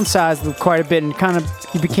downsized quite a bit and kind of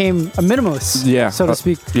you became a minimalist, so to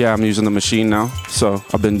speak. Yeah, I'm using the machine now. So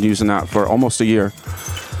I've been using that for almost a year.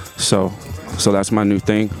 So that's my new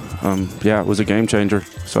thing. It was a game changer.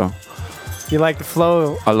 So you like the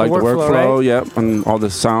flow? I like the workflow, right? Yep, and all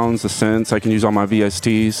the sounds, the synths. I can use all my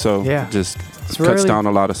VSTs, so just cuts down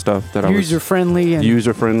a lot of stuff that I was user-friendly.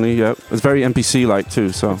 User-friendly, yep. It's very MPC-like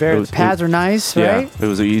too, so the pads are nice, right? Yeah, it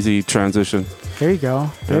was an easy transition. There you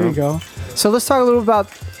go. There you go. So let's talk a little about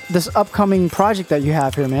this upcoming project that you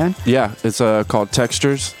have here, man. Yeah, it's called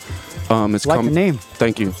Textures. It's the name.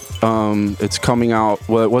 Thank you. It's coming out.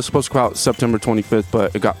 Well, it was supposed to come out September 25th,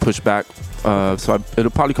 but it got pushed back. It'll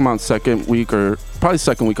probably come out second week of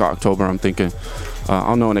October, I'm thinking.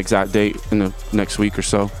 I'll know an exact date in the next week or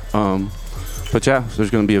so. But yeah, there's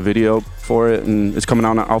going to be a video for it, and it's coming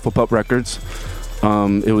out on Alpha Pup Records.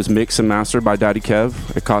 It was mixed and mastered by Daddy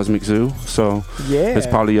Kev at Cosmic Zoo. So it's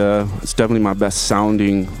probably it's definitely my best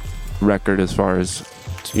sounding record as far as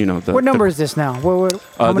what number is this now?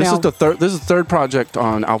 This is the third project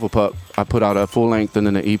on Alpha Pup. I put out a full length and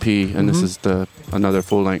then an EP, and this is another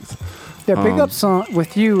full length. Yeah, big ups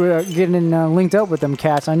with you getting linked up with them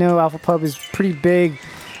cats. I know Alpha Pup is pretty big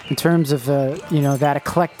in terms of that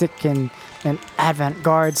eclectic and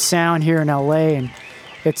avant-garde sound here in LA, and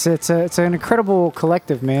it's an incredible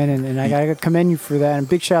collective, man, and I gotta commend you for that. And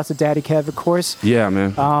big shout out to Daddy Kev, of course. Yeah,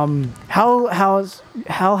 man. How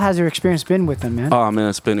has your experience been with them, man? Oh man,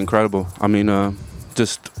 it's been incredible. I mean,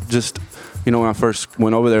 just when I first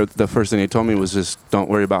went over there, the first thing they told me was just don't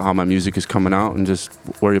worry about how my music is coming out and just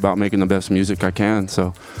worry about making the best music I can.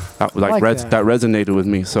 So that resonated with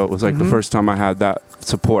me. So it was like the first time I had that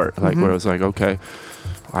support, where it was like, okay,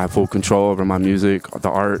 I have full control over my music, the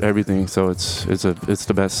art, everything. So it's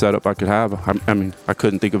the best setup I could have. I mean, I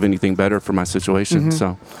couldn't think of anything better for my situation.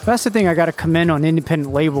 So that's the thing I got to commend on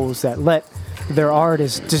independent labels that let their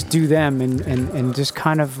artists just do them and just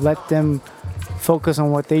kind of let them focus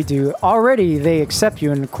on what they do. Already they accept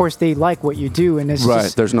you, and of course they like what you do, and it's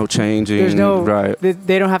right. There's no changing. There's no right.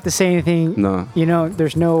 They don't have to say anything. No.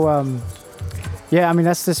 There's no. Yeah, I mean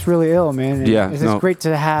that's just really ill, man. Yeah. It's great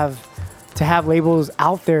to have labels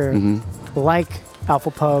out there like Alpha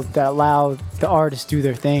Pub that allow the artists do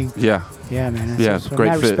their thing. Yeah. Yeah, man.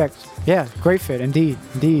 Great fit. Respect. Yeah, great fit, indeed.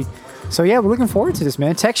 So yeah, we're looking forward to this,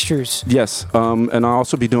 man. Textures. Yes, and I'll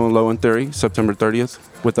also be doing Low End Theory September 30th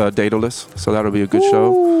with Daedalus, so that'll be a good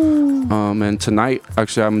show. And tonight,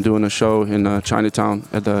 actually, I'm doing a show in Chinatown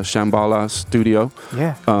at the Shambhala Studio.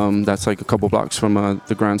 Yeah. That's like a couple blocks from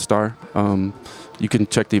the Grand Star. You can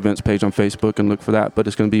check the events page on Facebook and look for that. But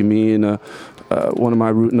it's going to be me and one of my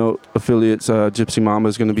Root Note affiliates, Gypsy Mama,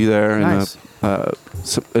 is going to be there. Nice. And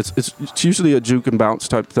so it's usually a juke and bounce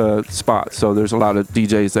type spot. So there's a lot of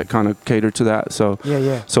DJs that kind of cater to that. So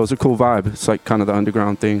yeah. So it's a cool vibe. It's like kind of the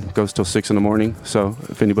underground thing. It goes till 6 a.m. So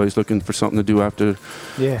if anybody's looking for something to do after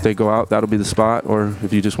they go out, that'll be the spot. Or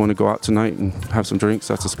if you just want to go out tonight and have some drinks,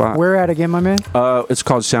 that's the spot. Where at again, my man? It's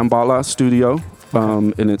called Shambhala Studio.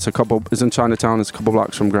 And it's in Chinatown. It's a couple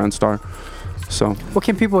blocks from Grand Star. So what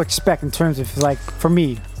can people expect in terms of, like, for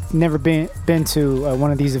me, never been to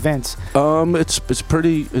one of these events. It's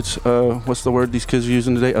pretty. It's what's the word these kids are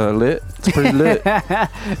using today? Lit. It's pretty lit.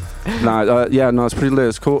 It's pretty lit.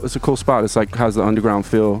 It's cool. It's a cool spot. It's like has the underground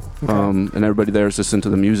feel. Okay. And everybody there is just into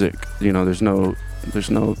the music. You know, there's no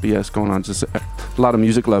BS going on. Just a lot of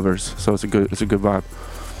music lovers. So it's a good vibe.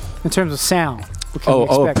 In terms of sound. What can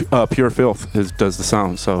we expect? Pure Filth does the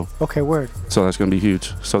sound. So okay, word. So that's gonna be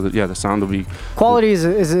huge. So the sound will be. Quality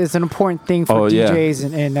is an important thing for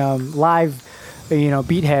DJs and live,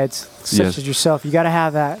 beat heads such as yourself. You got to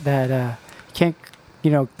have that. You can't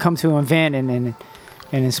come to an event and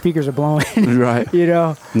the speakers are blowing. Right.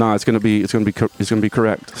 No, it's gonna be correct. So it's gonna be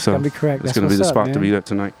correct. It's gonna be the spot to be at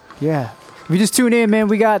tonight. Yeah. If you just tune in, man,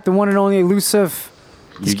 we got the one and only Elusive.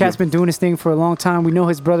 This cat's been doing his thing for a long time. We know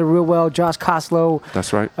his brother real well, Josh Koslow.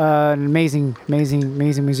 That's right. An amazing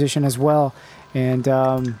musician as well. And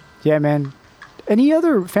man. Any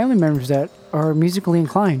other family members that are musically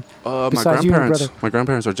inclined? Besides you and your brother? My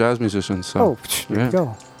grandparents are jazz musicians. So, there you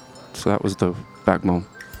go. So that was the backbone.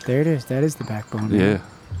 There it is. That is the backbone. Man.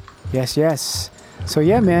 Yeah. Yes. So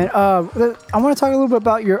man, I want to talk a little bit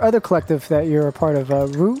about your other collective that you're a part of,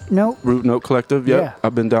 Root Note. Root Note Collective. Yep. Yeah.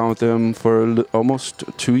 I've been down with them for almost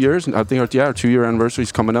 2 years. I think our 2-year anniversary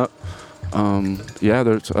is coming up.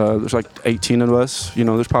 There's like 18 of us.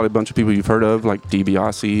 There's probably a bunch of people you've heard of, like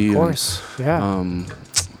DiBiase. Of course.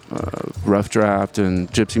 Rough Draft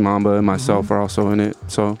and Gypsy Mamba and myself are also in it.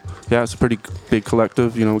 So it's a pretty big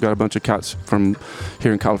collective. We got a bunch of cats from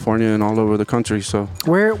here in California and all over the country. So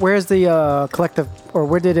where's the collective, or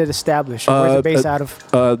where did it establish? Where's it based out of?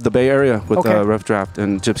 The Bay Area with Rough Draft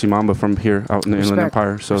and Gypsy Mamba from here out in the Inland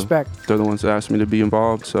Empire. So they're the ones that asked me to be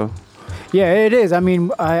involved. So yeah, it is. I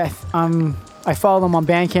mean, I follow them on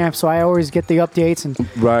Bandcamp, so I always get the updates, and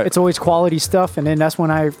it's always quality stuff. And then that's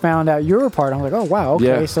when I found out you were a part. I'm like, oh wow,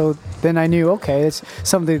 okay. Yeah. So then I knew, okay, it's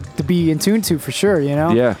something to be in tune to for sure,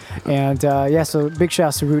 Yeah. And so big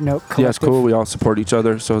shouts to Root Note Collective. Yeah, it's cool. We all support each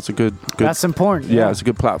other, so it's a good. That's important. Yeah, it's a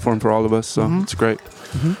good platform for all of us, so it's great.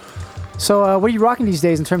 So what are you rocking these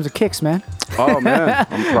days in terms of kicks, man? Oh man,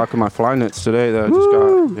 I'm rocking my Fly Knits today that I just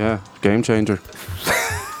got. Yeah, game changer.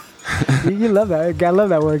 You love that. I love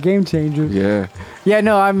that word, game changer. Yeah. Yeah,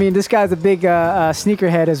 no, I mean, this guy's a big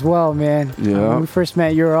sneakerhead as well, man. Yeah. When we first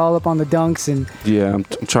met, you were all up on the dunks. And yeah, I'm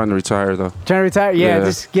trying to retire, though. Trying to retire? Yeah,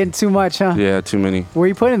 just getting too much, huh? Yeah, too many. Where are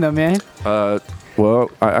you putting them, man? Well,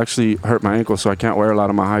 I actually hurt my ankle, so I can't wear a lot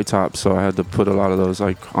of my high tops, so I had to put a lot of those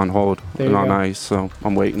on hold and on ice, so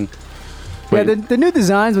I'm waiting. Yeah, the new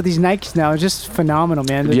designs with these Nikes now are just phenomenal,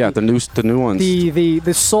 man. The new ones.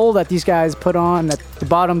 The sole that these guys put on at the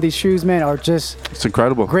bottom of these shoes, man, are just it's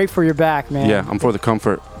incredible. Great for your back, man. Yeah, I'm for the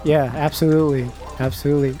comfort. Yeah, absolutely.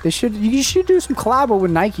 You should do some collab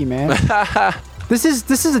with Nike, man. This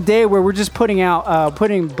is a day where we're just putting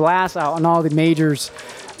blasts out on all the majors.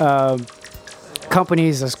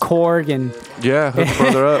 Companies as Korg and hook the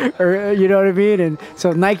brother up, or you know what I mean. And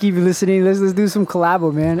so Nike, if you're listening, let's do some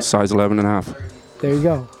collabo, man. Size 11.5. There you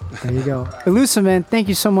go. Elusive, man. Thank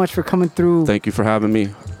you so much for coming through. Thank you for having me.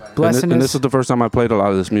 Blessing us. And this is the first time I played a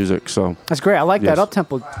lot of this music, so that's great. I like that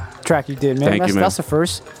up-tempo track you did, man. Thank you, man. That's the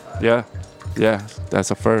first. Yeah,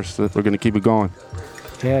 that's a first. We're gonna keep it going.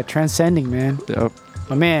 Yeah, transcending, man. Yep.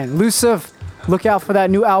 My man, Elusive. Look out for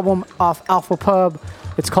that new album off Alpha Pub.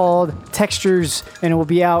 It's called Textures, and it will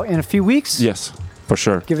be out in a few weeks. Yes, for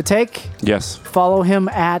sure. Give a take. Yes. Follow him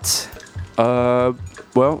at. My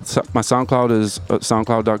SoundCloud is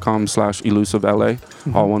soundcloud.com/elusivela,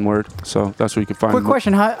 all one word. So that's where you can find. Quick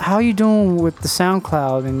question: How are you doing with the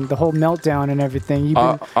SoundCloud and the whole meltdown and everything?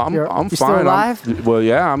 I'm fine. Still alive?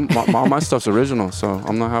 All my stuff's original, so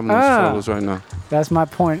I'm not having those struggles right now. That's my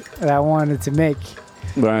point that I wanted to make.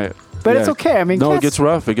 Right. But it's okay. I mean, no, it gets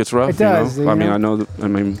rough. It does. I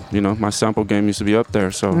mean, my sample game used to be up there,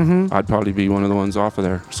 so I'd probably be one of the ones off of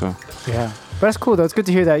there. So yeah, but that's cool though. It's good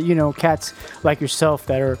to hear that cats like yourself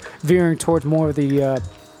that are veering towards more of the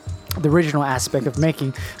original aspect of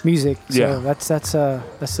making music. So that's a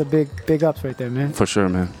big ups right there, man. For sure,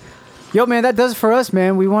 man. Yo, man, that does it for us,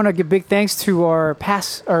 man. We want to give big thanks to our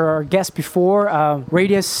guests before,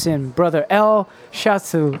 Radius and Brother L.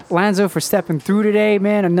 Shouts to Lanzo for stepping through today,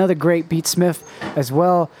 man. Another great beatsmith as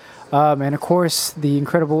well. And, of course, the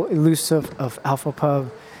incredible Elusive of Alpha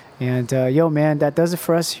Pub. And, man, that does it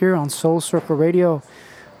for us here on Soul Circle Radio.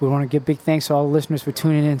 We want to give big thanks to all the listeners for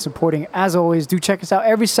tuning in and supporting. As always, do check us out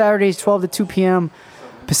every Saturdays, 12 to 2 p.m.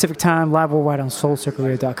 Pacific Time, live worldwide on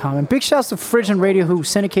soulcircleradio.com. And big shouts to Frisian Radio, who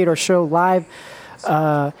syndicate our show live.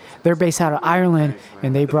 They're based out of Ireland,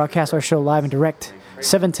 and they broadcast our show live and direct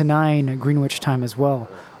 7 to 9 Greenwich time as well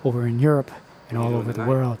over in Europe. and all over the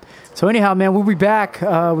world. So anyhow, man, we'll be back.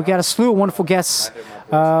 We got a slew of wonderful guests.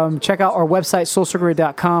 Check out our website,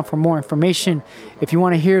 soulcircuitry.com, for more information. If you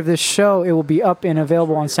want to hear this show, it will be up and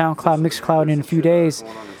available on SoundCloud, Mixcloud in a few days.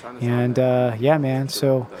 And yeah, man.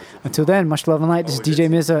 So until then, much love and light. This is DJ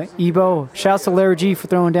Mizza, Ebo. Shouts to Larry G for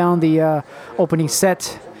throwing down the opening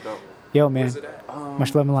set. Yo, man.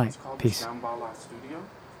 Much love and light. Peace.